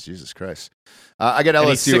 touchdowns. Jesus Christ. I got And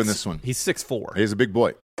LSU in this one. He's 6'4". He's a big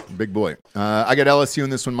boy. Big boy. I got LSU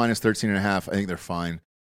in this one, minus 13.5. I think they're fine.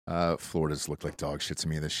 Florida's looked like dog shit to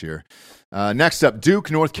me this year. Next up,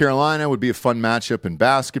 Duke, North Carolina would be a fun matchup in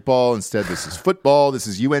basketball. Instead, this is football. This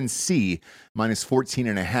is UNC, minus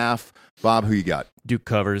 14.5. Bob, who you got? Duke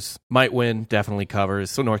covers. Might win, definitely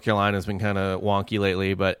covers. So North Carolina's been kind of wonky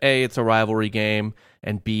lately, but A, it's a rivalry game,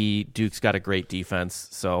 and B, Duke's got a great defense.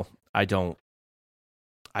 So I don't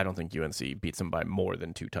think UNC beats them by more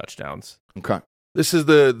than 2 touchdowns. Okay. This is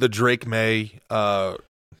the Drake May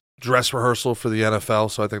dress rehearsal for the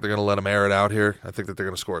NFL, so I think they're going to let him air it out here. I think that they're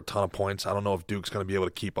going to score a ton of points. I don't know if Duke's going to be able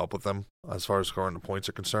to keep up with them as far as scoring the points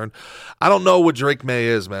are concerned. I don't know what Drake May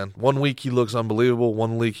is, man. 1 week he looks unbelievable.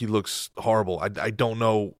 1 week he looks horrible. I don't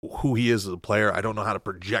know who he is as a player. I don't know how to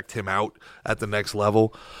project him out at the next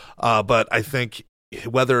level. But I think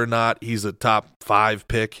whether or not he's a top 5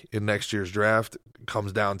 pick in next year's draft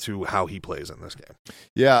comes down to how he plays in this game.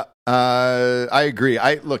 Yeah, I agree.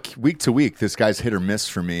 Look, week to week, this guy's hit or miss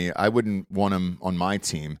for me. I wouldn't want him on my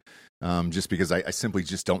team just because I simply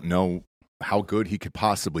just don't know how good he could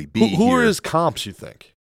possibly be. Who are here. his comps, you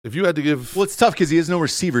think? If you had to give... Well, it's tough because he has no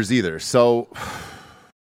receivers either. So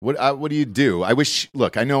what do you do? I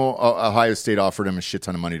know Ohio State offered him a shit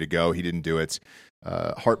ton of money to go. He didn't do it.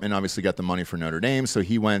 Hartman obviously got the money for Notre Dame, so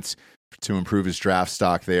he went to improve his draft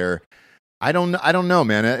stock there. I don't know,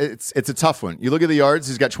 man. It's a tough one. You look at the yards;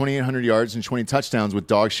 he's got 2,800 yards and 20 touchdowns with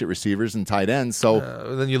dog shit receivers and tight ends. So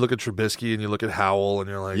then you look at Trubisky and you look at Howell, and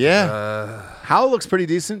you're like, Howell looks pretty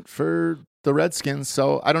decent for the Redskins.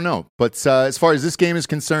 So I don't know. But as far as this game is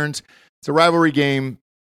concerned, it's a rivalry game.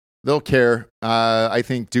 They'll care. I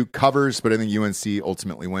think Duke covers, but I think UNC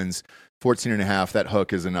ultimately wins 14.5. That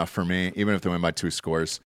hook is enough for me, even if they win by 2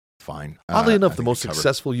 scores. Fine. Oddly enough, the think most they cover.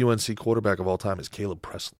 successful UNC quarterback of all time is Caleb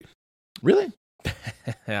Presley. Really?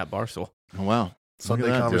 Yeah, Barstool. Oh, wow. Sunday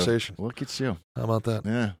Look at that, dude. conversation. Look at you. How about that?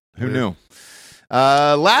 Yeah. Who Yeah. knew?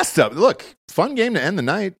 Last up, look, fun game to end the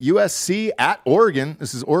night. USC at Oregon.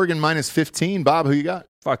 This is Oregon minus 15. Bob, who you got?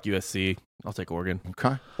 Fuck USC. I'll take Oregon.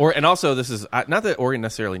 Okay. And also, this is not that Oregon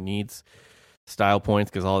necessarily needs style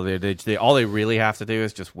points because all they really have to do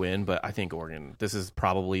is just win. But I think Oregon. This is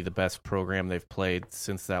probably the best program they've played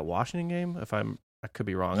since that Washington game. I could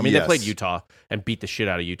be wrong. I mean, Yes. they played Utah and beat the shit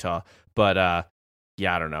out of Utah. But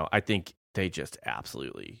yeah, I don't know. I think they just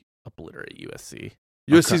absolutely obliterate USC.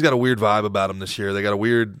 USC's got a weird vibe about them this year. They got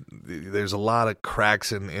there's a lot of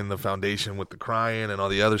cracks in the foundation with the crying and all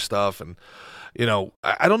the other stuff. And,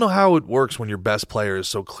 I don't know how it works when your best player is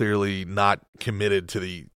so clearly not committed to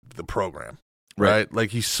the program, right?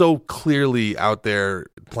 Like he's so clearly out there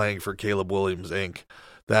playing for Caleb Williams, Inc.,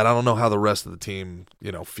 that I don't know how the rest of the team,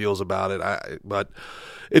 feels about it. But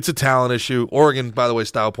it's a talent issue. Oregon, by the way,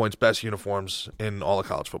 style points, best uniforms in all of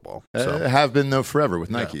college football. So. Have been, though, forever with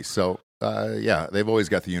Nike. Yeah. So, they've always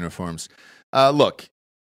got the uniforms. Look,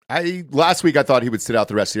 last week I thought he would sit out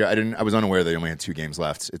the rest of the year. I was unaware they only had 2 games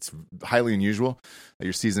left. It's highly unusual that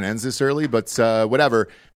your season ends this early, but whatever.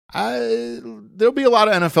 There'll be a lot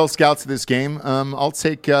of NFL scouts at this game. I'll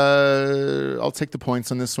take the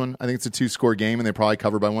points on this one. I think it's a 2-score game, and they probably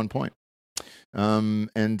cover by 1 point. And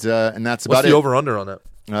that's What's about the it. over-under on that?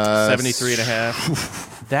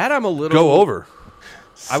 73.5. That I'm a little Go over.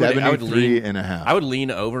 I would 73.5. I would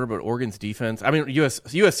lean over, but Oregon's defense. I mean,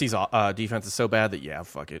 USC's defense is so bad that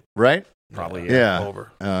fuck it, Right? probably Yeah.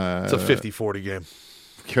 Over. It's a 50-40 game.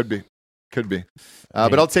 Could be.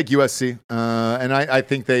 But I'll take USC. And I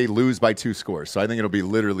think they lose by 2 scores. So I think it'll be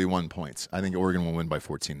literally 1 point. I think Oregon will win by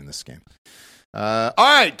 14 in this game. All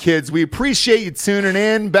right, kids. We appreciate you tuning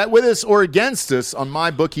in. Bet with us or against us on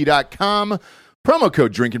mybookie.com. Promo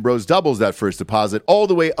code Drinking Bros doubles that first deposit all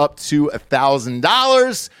the way up to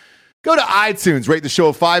 $1,000. Go to iTunes, rate the show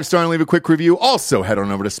a 5-star, and leave a quick review. Also, head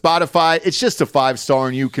on over to Spotify. It's just a 5-star,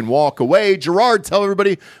 and you can walk away. Gerard, tell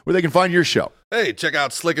everybody where they can find your show. Hey, check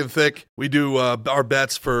out Slick and Thick. We do our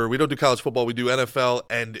bets we don't do college football. We do NFL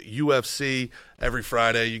and UFC every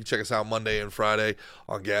Friday. You can check us out Monday and Friday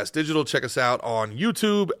on Gas Digital. Check us out on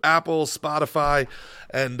YouTube, Apple, Spotify,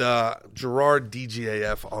 and Gerard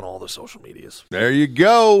DGAF on all the social medias. There you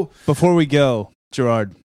go. Before we go,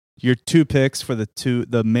 Gerard, your 2 picks for the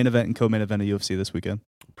main event and co-main event of UFC this weekend.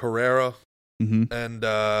 Pereira Mm-hmm. and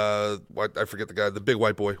I forget the guy, the big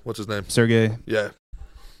white boy. What's his name? Sergey, Yeah.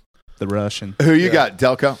 the Russian. Who you Yeah. got,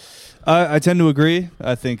 Delco? I tend to agree.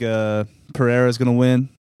 I think Pereira is going to win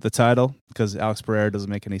the title because Alex Pereira doesn't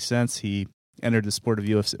make any sense. He entered the sport of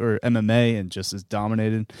UFC or MMA and just is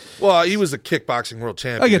dominated. Well, he was a kickboxing world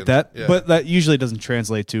champion. I get that, Yeah. but that usually doesn't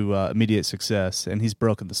translate to immediate success, and he's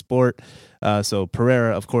broken the sport. So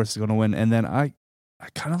Pereira, of course, is going to win. And then I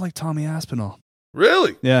kind of like Tommy Aspinall.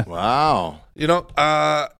 Really? Yeah. Wow.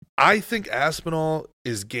 I think Aspinall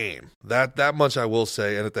is game. That much I will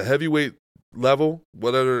say. And at the heavyweight level,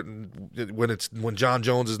 when John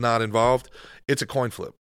Jones is not involved, it's a coin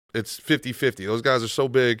flip. It's 50-50. Those guys are so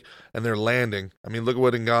big and they're landing. I mean, look at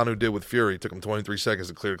what Ngannou did with Fury. It took him 23 seconds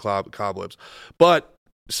to clear cobwebs. But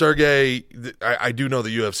Sergey, I do know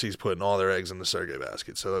the UFC is putting all their eggs in the Sergey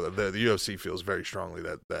basket. So the UFC feels very strongly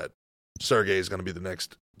that Sergey is going to be the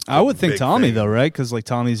next. I would think big Tommy, thing. though, right? Because,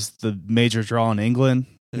 Tommy's the major draw in England.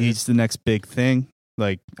 Mhm. He's the next big thing.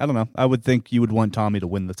 I don't know. I would think you would want Tommy to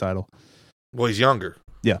win the title. Well, he's younger.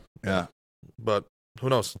 Yeah. But who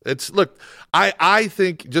knows? I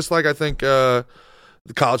think just like I think the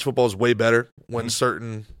college football is way better when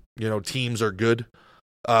certain teams are good.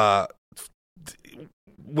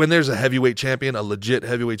 When there's a heavyweight champion, a legit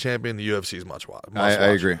heavyweight champion, the UFC is much watch. I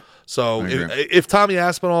agree. So I agree. if Tommy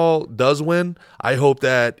Aspinall does win, I hope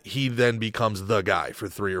that he then becomes the guy for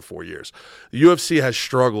 3 or 4 years. The UFC has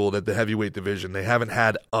struggled at the heavyweight division. They haven't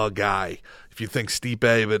had a guy. If you think Stipe,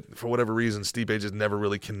 but for whatever reason, Stipe just never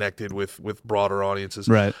really connected with broader audiences.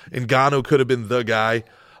 Right. Ngannou could have been the guy,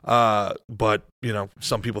 but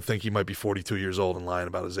some people think he might be 42 years old and lying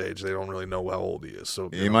about his age. They don't really know how old he is. So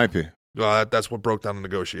He might be. that's what broke down the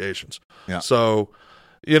negotiations. Yeah. So,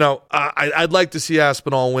 I'd like to see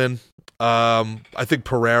Aspinall win. I think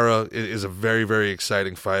Pereira is a very, very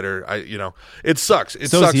exciting fighter. It sucks. It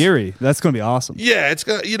So sucks. is Yuri. That's going to be awesome. Yeah, it's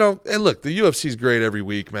got and look, the UFC's great every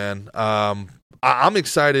week, man. I'm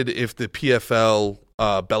excited if the PFL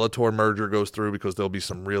Bellator merger goes through because there'll be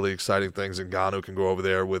some really exciting things. And Ngannou can go over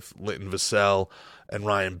there with Linton Vassell and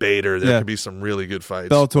Ryan Bader. There could be some really good fights.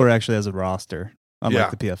 Bellator actually has a roster, unlike Yeah.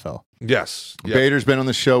 the PFL. Yes. Yeah. Bader's been on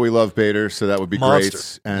the show. We love Bader, so that would be Monster.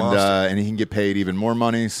 great. And Monster. and he can get paid even more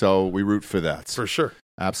money, so we root for that. For sure.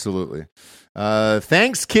 Absolutely.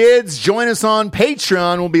 Thanks, kids. Join us on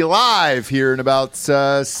Patreon. We'll be live here in about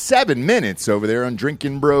 7 minutes over there on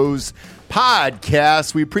Drinking Bros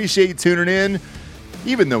Podcast. We appreciate you tuning in.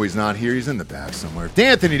 Even though he's not here, he's in the back somewhere.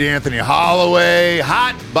 D'Anthony Holloway,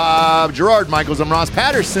 Hot Bob, Gerard Michaels, I'm Ross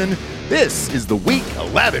Patterson. This is the Week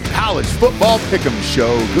 11 College Football Pick'em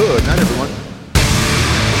Show. Good night, everyone.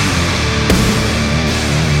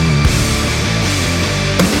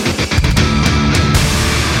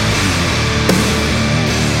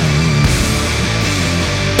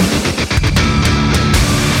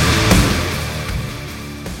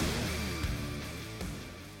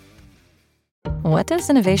 What does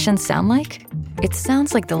innovation sound like? It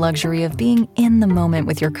sounds like the luxury of being in the moment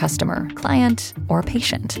with your customer, client, or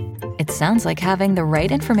patient. It sounds like having the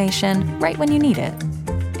right information right when you need it.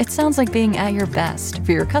 It sounds like being at your best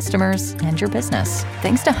for your customers and your business.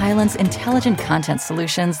 Thanks to Highland's intelligent content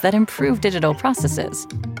solutions that improve digital processes,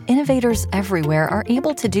 innovators everywhere are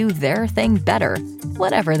able to do their thing better,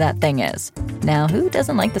 whatever that thing is. Now, who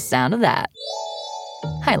doesn't like the sound of that?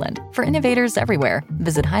 Highland, for innovators everywhere.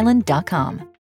 Visit highland.com.